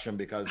production,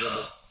 because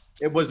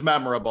it was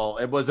memorable.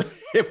 It was a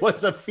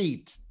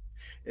feat.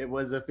 It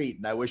was a feat.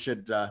 And I wish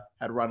it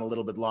had run a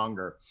little bit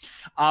longer.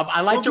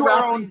 I like to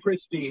wrap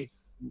Christy.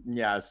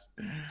 Yes.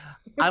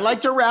 I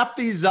like to wrap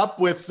these up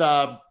with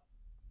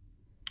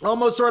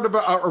almost sort of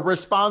a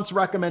response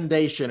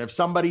recommendation. If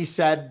somebody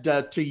said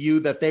to you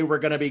that they were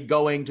going to be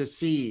going to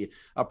see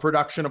a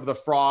production of The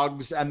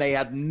Frogs and they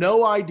had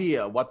no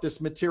idea what this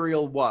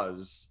material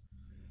was,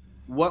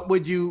 what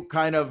would you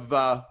kind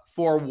of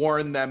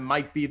forewarn them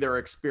might be their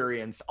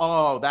experience?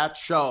 Oh, that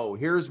show,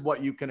 here's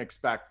what you can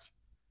expect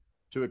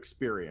to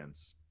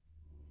experience.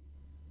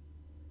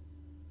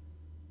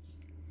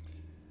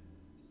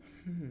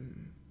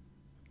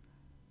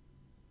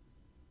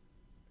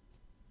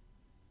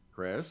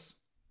 Chris?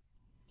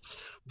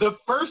 the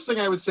first thing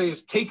I would say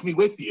is take me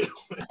with you.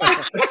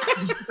 That's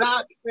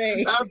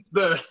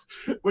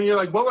when you're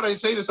like, what would I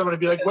say to someone? I'd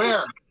be like,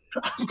 where?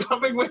 I'm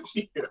coming with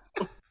you.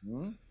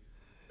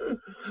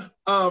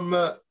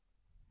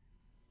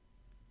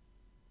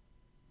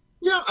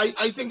 Yeah,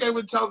 I think I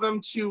would tell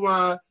them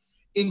to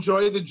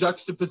enjoy the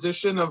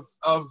juxtaposition of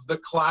the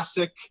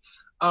classic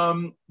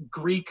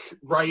Greek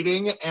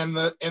writing and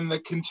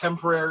the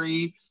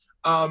contemporary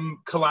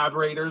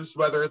collaborators,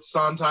 whether it's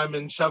Sondheim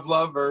and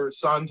Chevlov or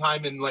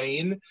Sondheim and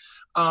Lane,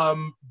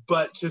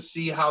 but to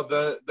see how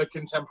the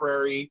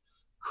contemporary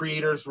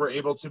creators were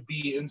able to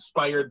be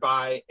inspired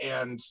by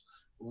and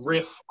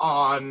riff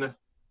on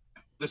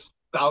this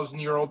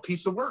 1,000-year-old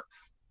piece of work.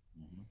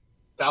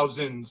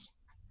 Thousands.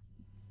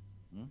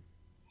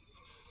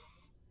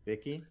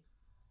 Vicki?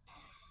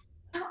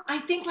 Well, I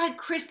think like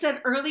Chris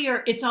said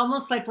earlier, it's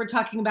almost like we're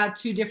talking about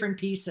two different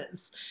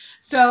pieces.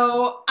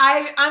 So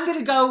I'm going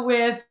to go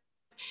with,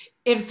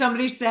 if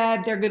somebody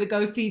said they're going to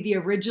go see the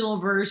original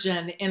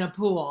version in a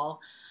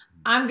pool,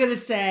 I'm going to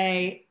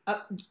say,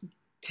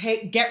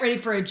 get ready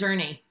for a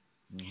journey.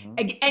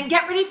 And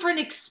get ready for an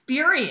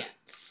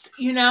experience.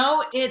 You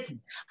know,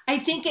 I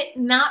think it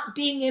not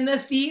being in a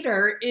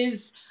theater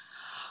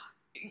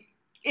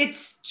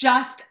it's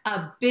just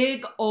a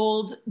big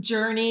old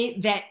journey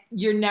that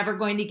you're never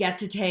going to get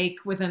to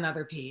take with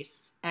another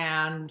piece.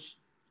 And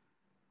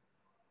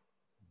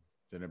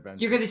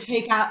you're going to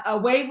take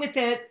away with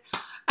it.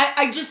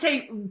 I just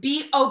say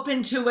be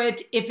open to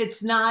it if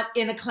it's not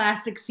in a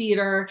classic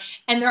theater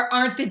and there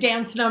aren't the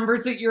dance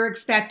numbers that you're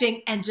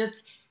expecting, and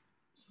just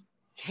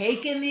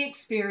take in the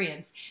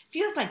experience. It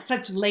feels like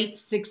such late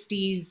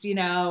 60s, you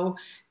know,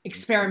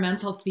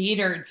 experimental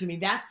theater to me.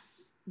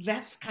 That's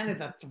kind of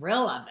the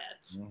thrill of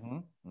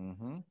it.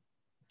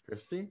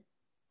 Christy?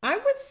 I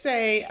would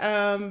say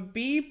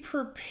be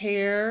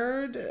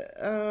prepared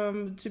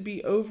to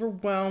be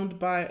overwhelmed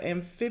by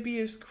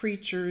amphibious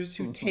creatures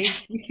who take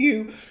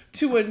you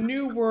to a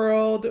new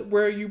world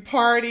where you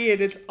party and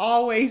it's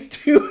always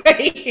 2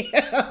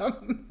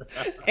 a.m.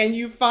 and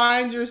you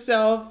find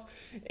yourself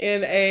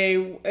in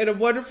a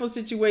wonderful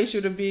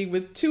situation of being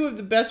with two of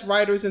the best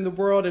writers in the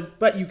world,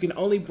 but you can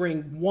only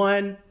bring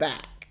one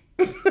back.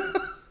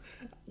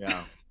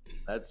 Yeah,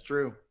 that's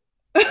true.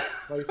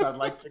 Place I'd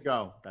like to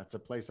go. That's a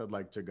place I'd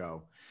like to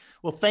go.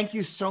 Well, thank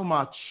you so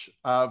much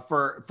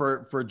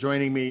for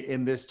joining me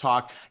in this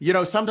talk. You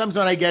know, sometimes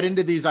when I get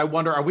into these, I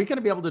wonder, are we going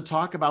to be able to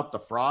talk about the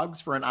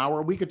frogs for an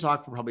hour? We could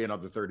talk for probably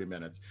another 30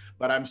 minutes,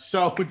 but I'm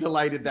so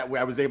delighted that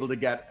I was able to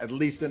get at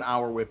least an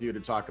hour with you to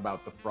talk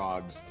about the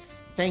frogs.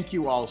 Thank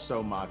you all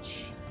so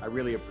much. I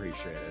really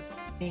appreciate it.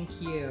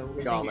 Thank you.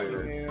 See y'all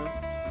later.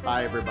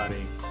 Bye,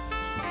 everybody.